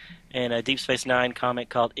Shadows, and a Deep Space Nine comic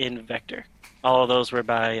called Invector. All of those were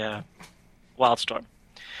by Wildstorm.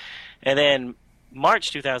 And then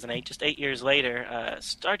March 2008, just 8 years later,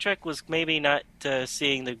 Star Trek was maybe not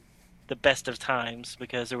seeing the best of times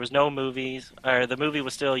because there was no movies, or the movie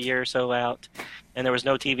was still a year or so out, and there was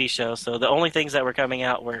no TV show. So the only things that were coming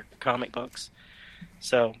out were comic books.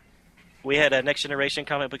 So We had a Next Generation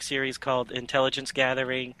comic book series called Intelligence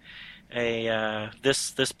Gathering,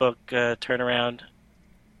 this book turnaround,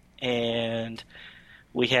 and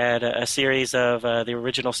we had a series of the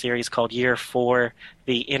original series called Year 4,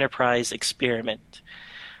 The Enterprise Experiment,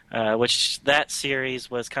 which that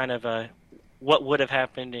series was kind of what would have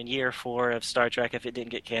happened in Year 4 of Star Trek if it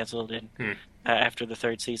didn't get canceled after the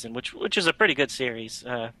third season, which is a pretty good series.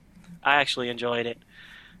 I actually enjoyed it.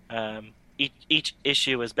 Each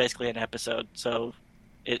issue is basically an episode, so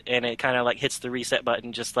it kind of like hits the reset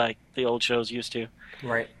button just like the old shows used to.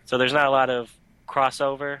 Right. So there's not a lot of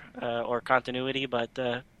crossover or continuity, but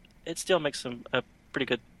it still makes a pretty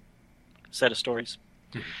good set of stories.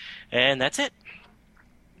 And that's it.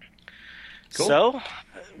 Cool. So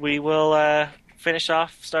we will finish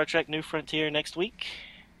off Star Trek New Frontier next week,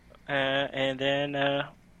 and then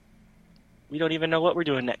we don't even know what we're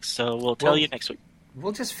doing next, so we'll tell you next week.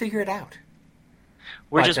 We'll just figure it out.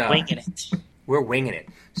 We're just winging it. We're winging it.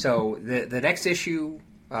 So the next issue,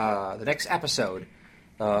 the next episode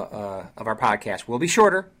of our podcast will be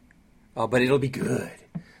shorter, but it'll be good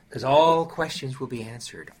because all questions will be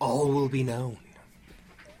answered. All will be known.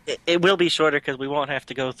 It will be shorter because we won't have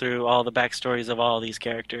to go through all the backstories of all these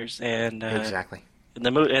characters, and exactly.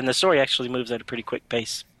 And the story actually moves at a pretty quick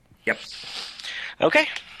pace. Yep. Okay.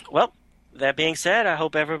 Well, that being said, I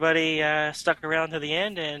hope everybody stuck around to the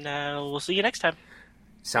end, and we'll see you next time.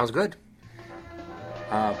 Sounds good.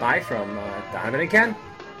 Bye from Donovan and Ken.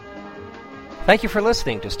 Thank you for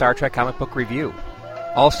listening to Star Trek Comic Book Review.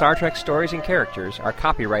 All Star Trek stories and characters are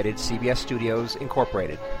copyrighted CBS Studios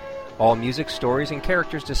Incorporated. All music, stories, and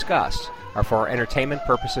characters discussed are for entertainment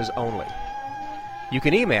purposes only. You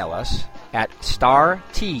can email us at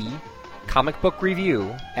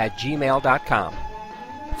startcomicbookreview@gmail.com.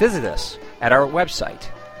 Visit us at our website,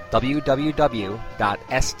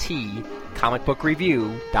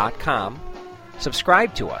 www.stcomicbookreview.com.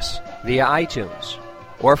 Subscribe to us via iTunes,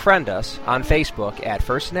 or friend us on Facebook at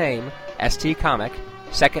first name ST Comic,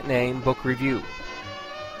 second name Book Review.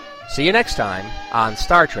 See you next time on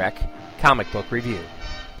Star Trek Comic Book Review.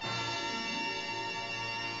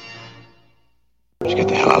 Let's get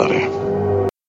the hell out of here.